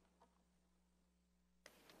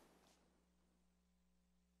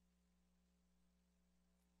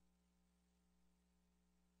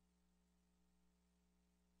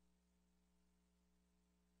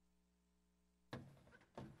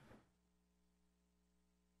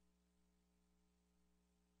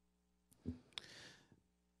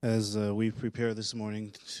 As we prepare this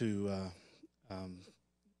morning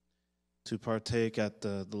to partake at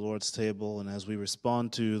the Lord's table, and as we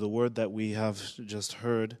respond to the word that we have just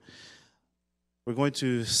heard, we're going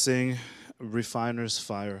to sing Refiner's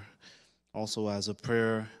Fire, also as a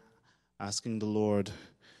prayer, asking the Lord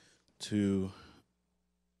to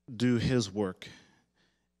do His work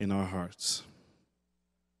in our hearts.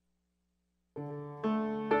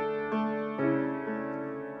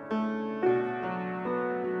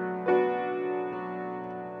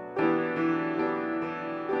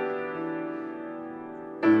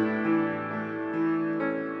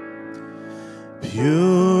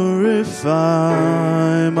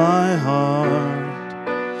 Purify my heart,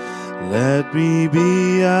 let me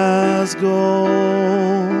be as gold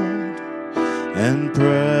and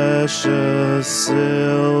precious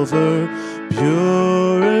silver.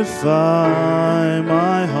 Purify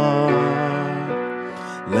my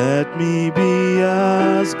heart, let me be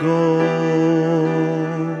as gold,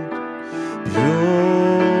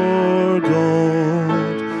 pure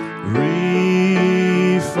gold,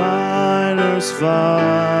 refiner's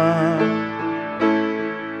fire.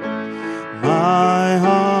 My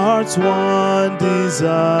heart's one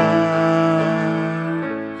desire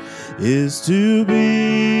is to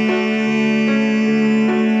be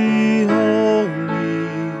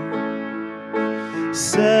holy,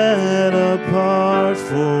 set apart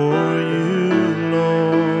for you,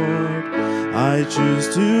 Lord. I choose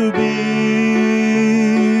to be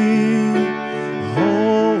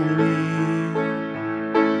holy,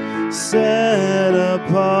 set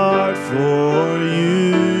apart for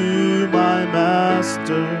you, my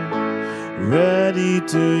Master, ready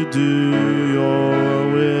to do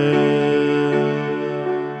your will.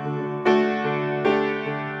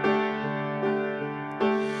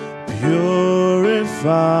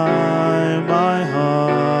 Purify my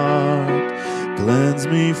heart, cleanse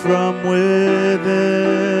me from within,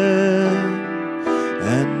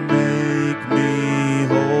 and make me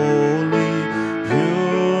holy.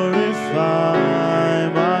 Purify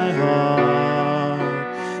my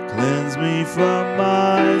heart, cleanse me from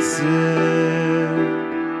my sin.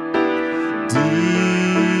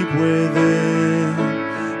 Deep within,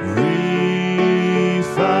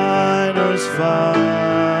 refiner's fire.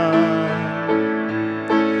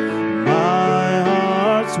 My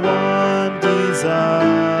heart's one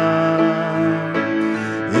desire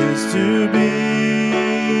is to be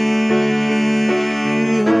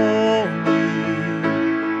holy,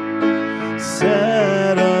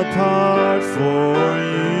 set apart for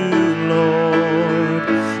you, Lord.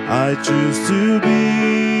 I choose to be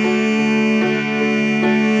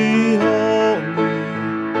holy,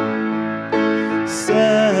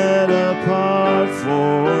 set apart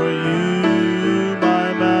for you,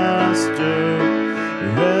 my Master,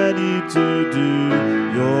 ready to do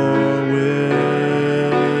your will.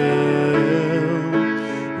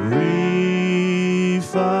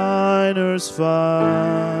 Refiner's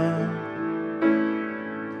fire.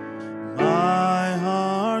 My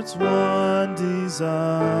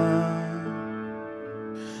desire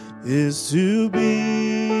is to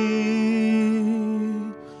be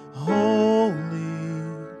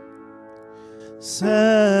holy,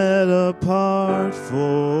 set apart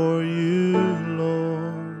for you,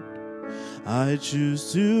 Lord. I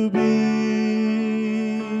choose to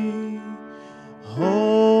be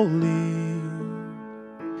holy,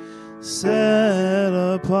 set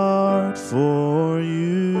apart for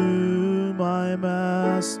you, my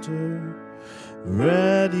Master,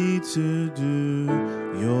 ready to do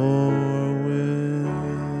your will.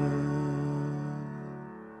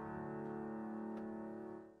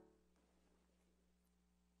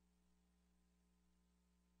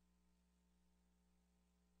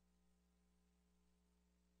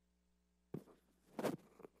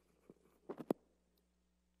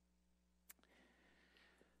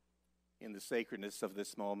 In the sacredness of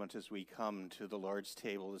this moment, as we come to the Lord's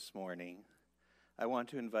table this morning, I want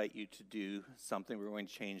to invite you to do something. We're going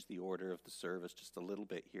to change the order of the service just a little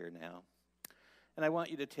bit here now. And I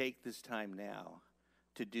want you to take this time now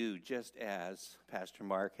to do just as Pastor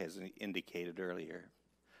Mark has indicated earlier.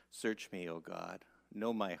 Search me, O God.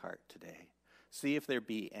 Know my heart today. See if there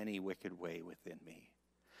be any wicked way within me.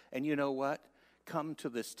 And you know what? Come to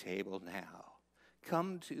this table now.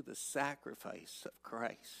 Come to the sacrifice of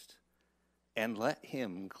Christ. And let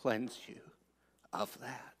him cleanse you of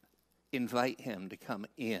that. Invite him to come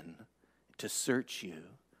in, to search you,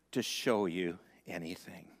 to show you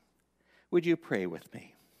anything. Would you pray with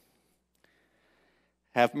me?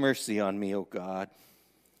 Have mercy on me, O God,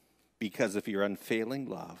 because of your unfailing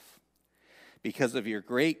love, because of your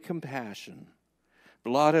great compassion.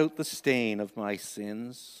 Blot out the stain of my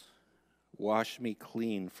sins. Wash me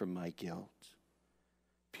clean from my guilt.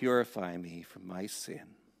 Purify me from my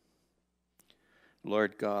sin.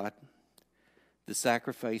 Lord God, the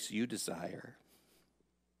sacrifice you desire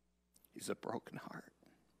is a broken heart,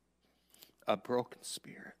 a broken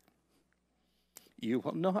spirit. You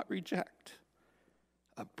will not reject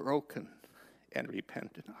a broken and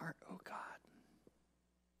repentant heart, O God.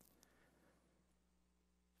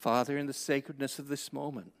 Father, in the sacredness of this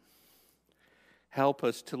moment, help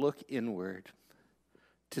us to look inward,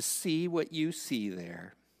 to see what you see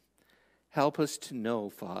there. Help us to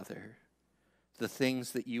know, Father, the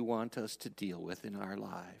things that you want us to deal with in our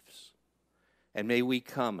lives. And may we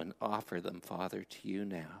come and offer them, Father, to you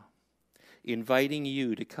now, inviting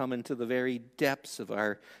you to come into the very depths of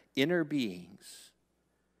our inner beings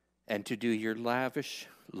and to do your lavish,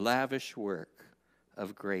 lavish work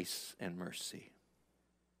of grace and mercy,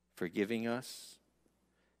 forgiving us,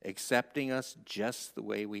 accepting us just the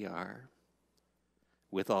way we are,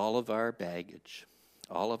 with all of our baggage,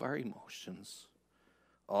 all of our emotions,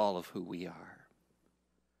 all of who we are.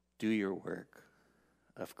 Do your work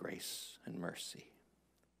of grace and mercy.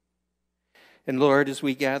 And Lord, as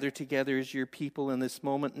we gather together as your people in this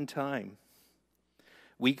moment in time,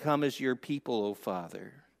 we come as your people, O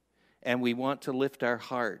Father, and we want to lift our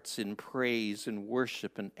hearts in praise and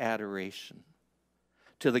worship and adoration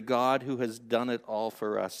to the God who has done it all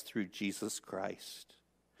for us through Jesus Christ,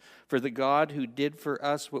 for the God who did for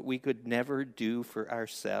us what we could never do for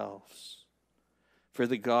ourselves, for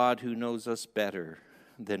the God who knows us better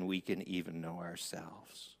than we can even know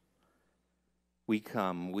ourselves. We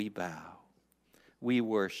come, we bow, we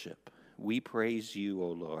worship, we praise you, O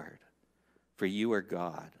Lord, for you are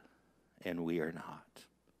God and we are not.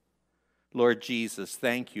 Lord Jesus,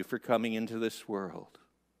 thank you for coming into this world.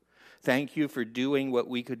 Thank you for doing what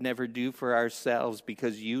we could never do for ourselves,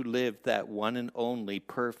 because you lived that one and only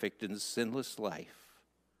perfect and sinless life,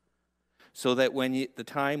 so that when the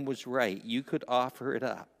time was right, you could offer it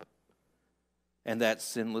up. And that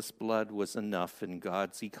sinless blood was enough in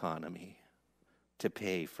God's economy to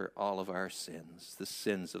pay for all of our sins, the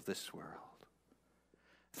sins of this world.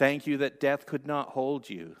 Thank you that death could not hold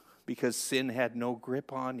you, because sin had no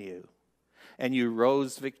grip on you. And you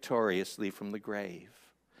rose victoriously from the grave.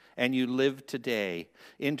 And you live today,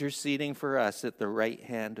 interceding for us at the right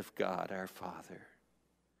hand of God our Father.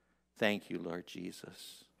 Thank you, Lord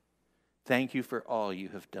Jesus. Thank you for all you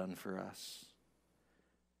have done for us.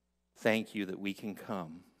 Thank you that we can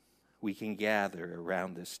come, we can gather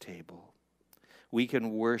around this table. We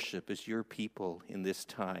can worship as your people in this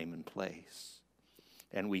time and place.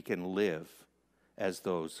 And we can live as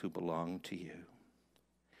those who belong to you.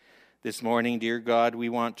 This morning, dear God, we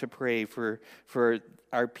want to pray for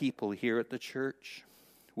our people here at the church.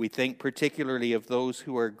 We think particularly of those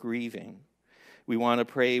who are grieving. We want to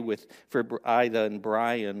pray for Ida and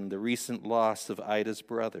Brian, the recent loss of Ida's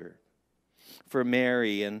brother. For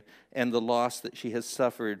Mary and the loss that she has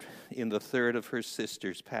suffered in the third of her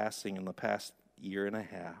sisters passing in the past year and a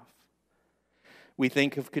half. We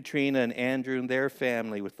think of Katrina and Andrew and their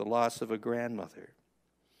family with the loss of a grandmother.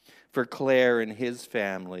 For Claire and his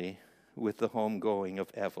family with the homegoing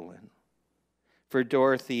of Evelyn. For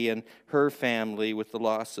Dorothy and her family with the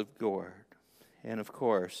loss of Gord. And of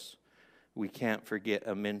course, we can't forget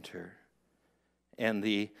Aminter and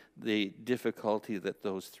the difficulty that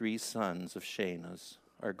those 3 sons of Shayna's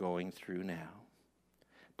are going through now.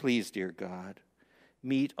 Please, dear God,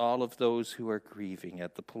 meet all of those who are grieving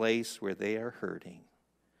at the place where they are hurting.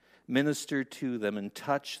 Minister to them and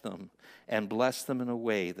touch them and bless them in a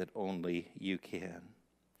way that only you can.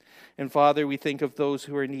 And Father, we think of those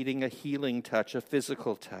who are needing a healing touch, a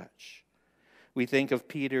physical touch. We think of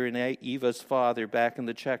Peter and Eva's father back in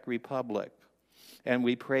the Czech Republic. And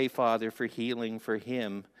we pray, Father, for healing for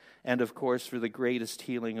him and, of course, for the greatest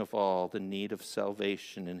healing of all, the need of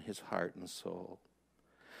salvation in his heart and soul.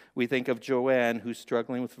 We think of Joanne, who's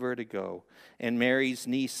struggling with vertigo, and Mary's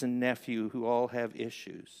niece and nephew, who all have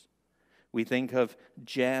issues. We think of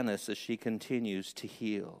Janice as she continues to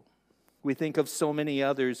heal. We think of so many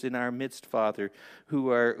others in our midst, Father, who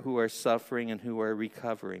are suffering and who are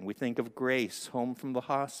recovering. We think of Grace, home from the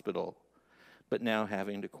hospital, but now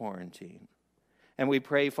having to quarantine. And we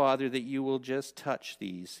pray, Father, that you will just touch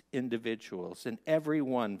these individuals and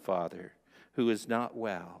everyone, Father, who is not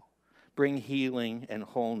well. Bring healing and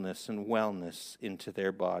wholeness and wellness into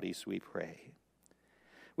their bodies, we pray.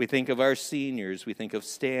 We think of our seniors. We think of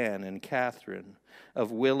Stan and Catherine,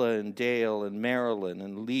 of Willa and Dale and Marilyn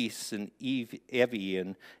and Lise and Evie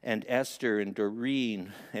and Esther and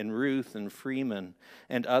Doreen and Ruth and Freeman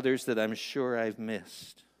and others that I'm sure I've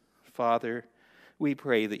missed. Father, we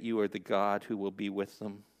pray that you are the God who will be with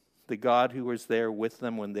them, the God who is there with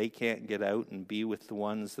them when they can't get out and be with the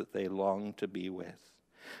ones that they long to be with.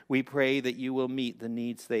 We pray that you will meet the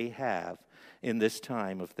needs they have in this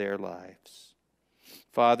time of their lives.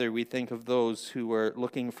 Father, we think of those who are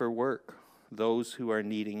looking for work, those who are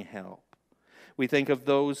needing help. We think of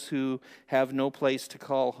those who have no place to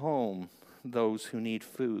call home, those who need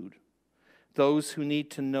food, those who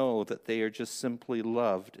need to know that they are just simply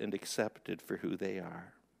loved and accepted for who they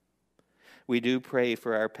are. We do pray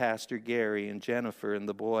for our Pastor Gary and Jennifer and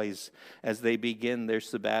the boys as they begin their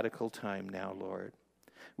sabbatical time now, Lord.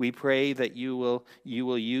 We pray that you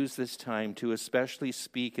will use this time to especially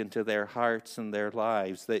speak into their hearts and their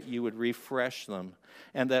lives, that you would refresh them,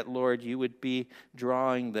 and that, Lord, you would be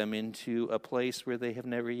drawing them into a place where they have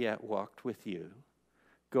never yet walked with you.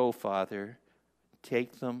 Go, Father,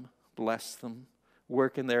 take them, bless them,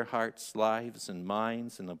 work in their hearts, lives, and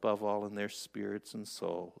minds, and above all in their spirits and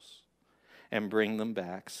souls, and bring them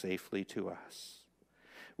back safely to us.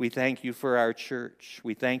 We thank you for our church.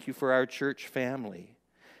 We thank you for our church family.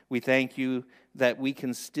 We thank you that we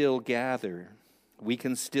can still gather, we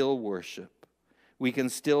can still worship, we can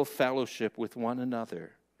still fellowship with one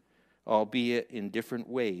another, albeit in different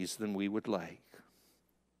ways than we would like.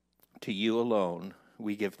 To you alone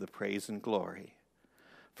we give the praise and glory,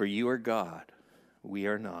 for you are God, we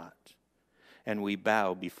are not, and we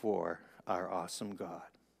bow before our awesome God,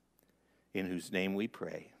 in whose name we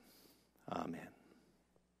pray. Amen.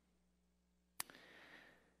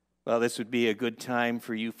 Well, this would be a good time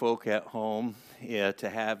for you folk at home to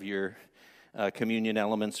have your communion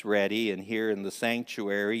elements ready. And here in the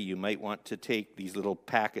sanctuary, you might want to take these little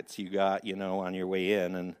packets you got, on your way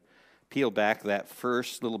in and peel back that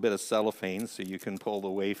first little bit of cellophane so you can pull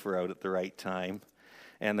the wafer out at the right time.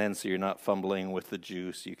 And then so you're not fumbling with the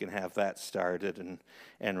juice, you can have that started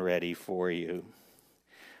and ready for you.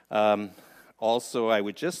 Also, I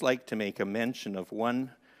would just like to make a mention of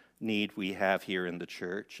one need we have here in the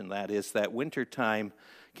church, and that is that winter time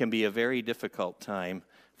can be a very difficult time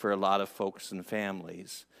for a lot of folks and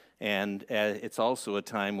families. And it's also a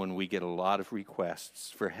time when we get a lot of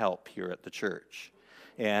requests for help here at the church.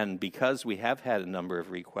 And because we have had a number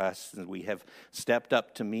of requests and we have stepped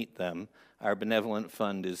up to meet them, our benevolent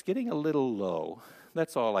fund is getting a little low.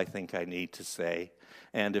 That's all I think I need to say.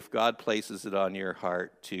 And if God places it on your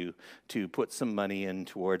heart to put some money in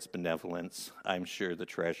towards benevolence, I'm sure the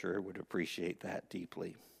treasurer would appreciate that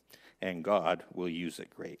deeply. And God will use it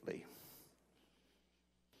greatly.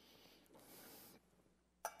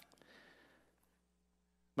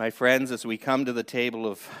 My friends, as we come to the table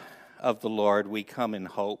of the Lord, we come in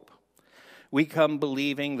hope. We come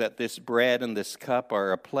believing that this bread and this cup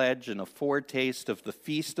are a pledge and a foretaste of the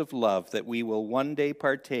feast of love that we will one day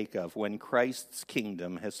partake of when Christ's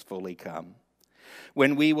kingdom has fully come,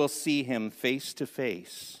 when we will see him face to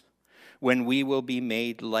face, when we will be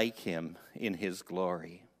made like him in his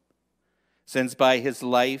glory. Since by his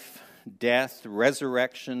life, death,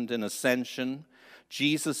 resurrection, and ascension,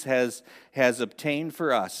 Jesus has obtained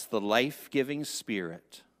for us the life-giving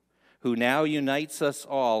Spirit, who now unites us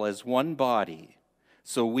all as one body,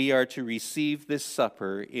 so we are to receive this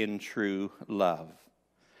supper in true love,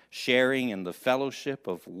 sharing in the fellowship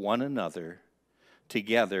of one another,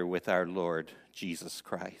 together with our Lord Jesus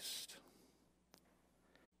Christ.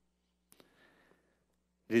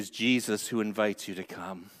 It is Jesus who invites you to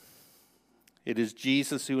come. It is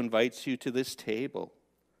Jesus who invites you to this table.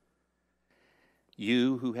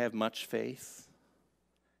 You who have much faith,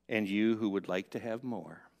 and you who would like to have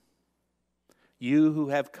more. You who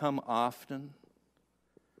have come often,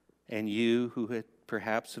 and you who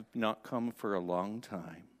perhaps have not come for a long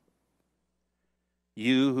time.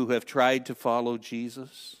 You who have tried to follow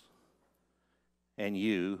Jesus, and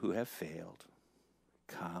you who have failed.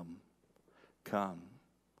 Come, come.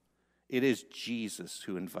 It is Jesus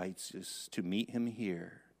who invites us to meet him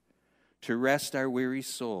here, to rest our weary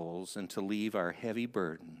souls and to leave our heavy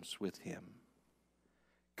burdens with him.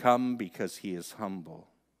 Come because he is humble.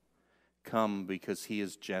 Come because he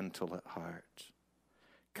is gentle at heart.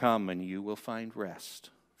 Come and you will find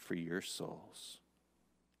rest for your souls.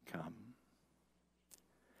 Come.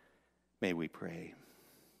 May we pray.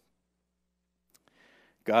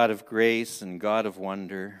 God of grace and God of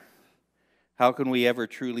wonder, how can we ever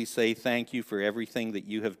truly say thank you for everything that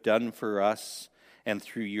you have done for us and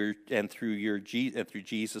through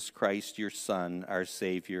Jesus Christ, your Son, our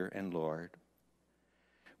Savior and Lord?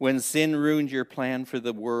 When sin ruined your plan for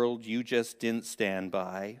the world, you just didn't stand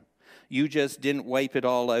by. You just didn't wipe it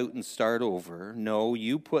all out and start over. No,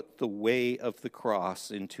 you put the way of the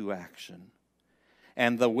cross into action.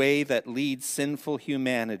 And the way that leads sinful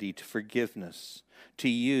humanity to forgiveness, to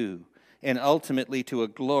you, and ultimately to a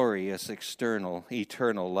glorious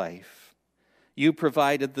eternal life. You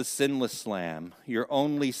provided the sinless Lamb, your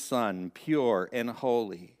only Son, pure and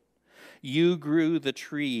holy. You grew the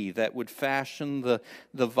tree that would fashion the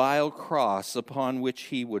vile cross upon which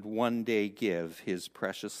he would one day give his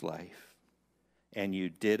precious life. And you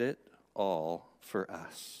did it all for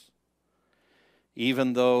us,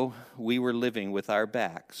 even though we were living with our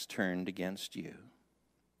backs turned against you.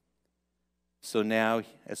 So now,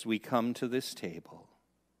 as we come to this table,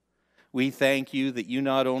 we thank you that you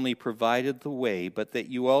not only provided the way, but that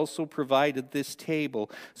you also provided this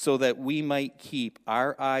table so that we might keep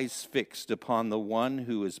our eyes fixed upon the one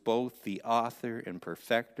who is both the author and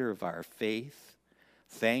perfecter of our faith.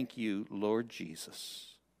 Thank you, Lord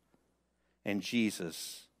Jesus. And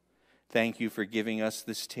Jesus, thank you for giving us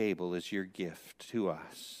this table as your gift to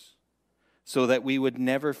us, so that we would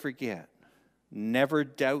never forget, never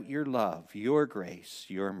doubt your love, your grace,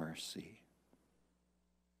 your mercy.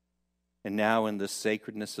 And now in the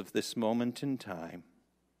sacredness of this moment in time,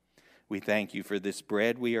 we thank you for this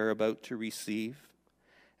bread we are about to receive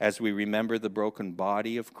as we remember the broken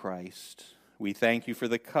body of Christ. We thank you for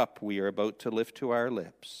the cup we are about to lift to our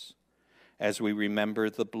lips as we remember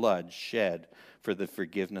the blood shed for the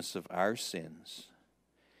forgiveness of our sins.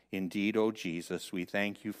 Indeed, O Jesus, we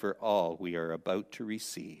thank you for all we are about to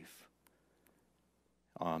receive.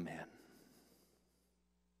 Amen.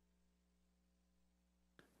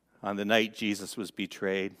 On the night Jesus was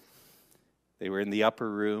betrayed, they were in the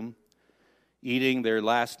upper room, eating their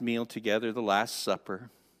last meal together, the Last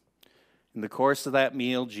Supper. In the course of that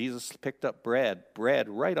meal, Jesus picked up bread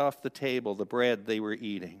right off the table, the bread they were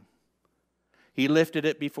eating. He lifted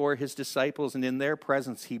it before his disciples, and in their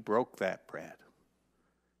presence, he broke that bread.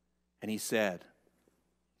 And he said,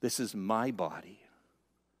 "This is my body,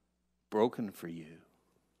 broken for you.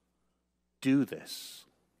 Do this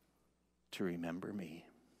to remember me."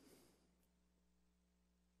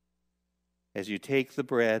 As you take the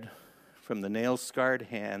bread from the nail-scarred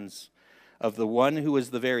hands of the one who is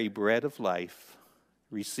the very bread of life,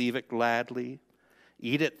 receive it gladly,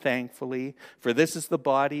 eat it thankfully, for this is the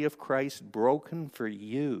body of Christ broken for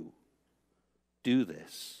you. Do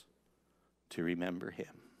this to remember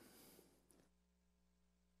him.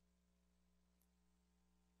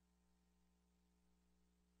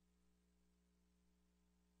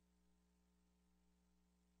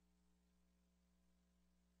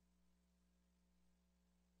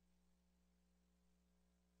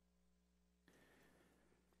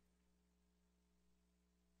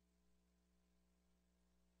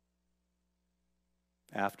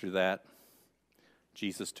 After that,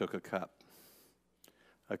 Jesus took a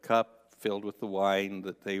cup filled with the wine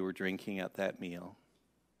that they were drinking at that meal.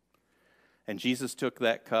 And Jesus took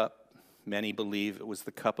that cup. Many believe it was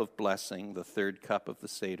the cup of blessing, the third cup of the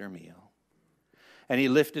Seder meal. And he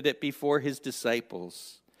lifted it before his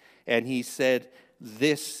disciples, and he said,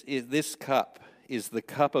 This cup is the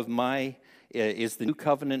cup of my is the new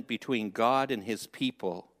covenant between God and his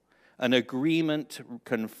people, an agreement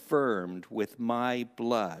confirmed with my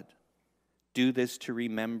blood. Do this to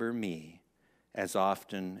remember me as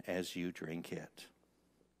often as you drink it.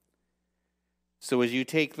 So as you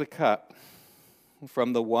take the cup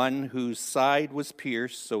from the one whose side was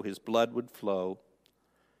pierced so his blood would flow,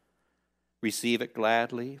 receive it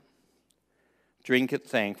gladly, drink it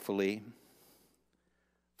thankfully.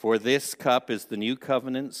 For this cup is the new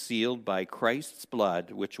covenant sealed by Christ's blood,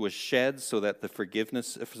 which was shed so that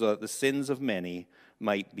the sins of many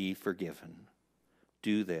might be forgiven.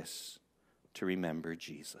 Do this to remember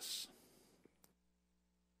Jesus.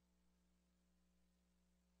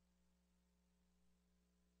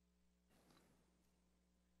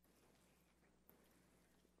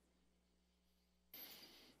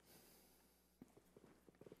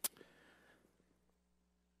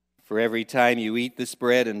 For every time you eat this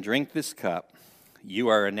bread and drink this cup, you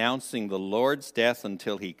are announcing the Lord's death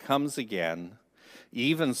until he comes again.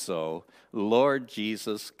 Even so, Lord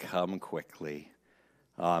Jesus, come quickly.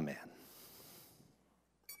 Amen.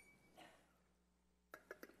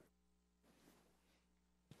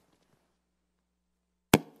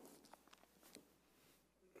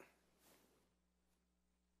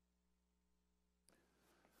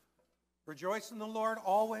 Rejoice in the Lord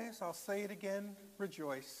always. I'll say it again,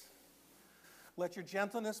 rejoice. Let your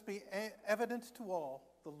gentleness be evident to all.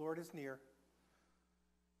 The Lord is near.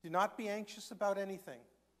 Do not be anxious about anything,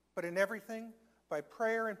 but in everything, by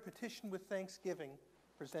prayer and petition with thanksgiving,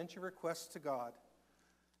 present your requests to God.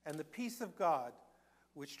 And the peace of God,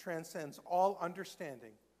 which transcends all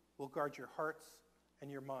understanding, will guard your hearts and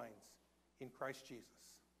your minds in Christ Jesus.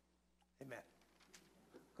 Amen.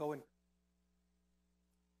 Go in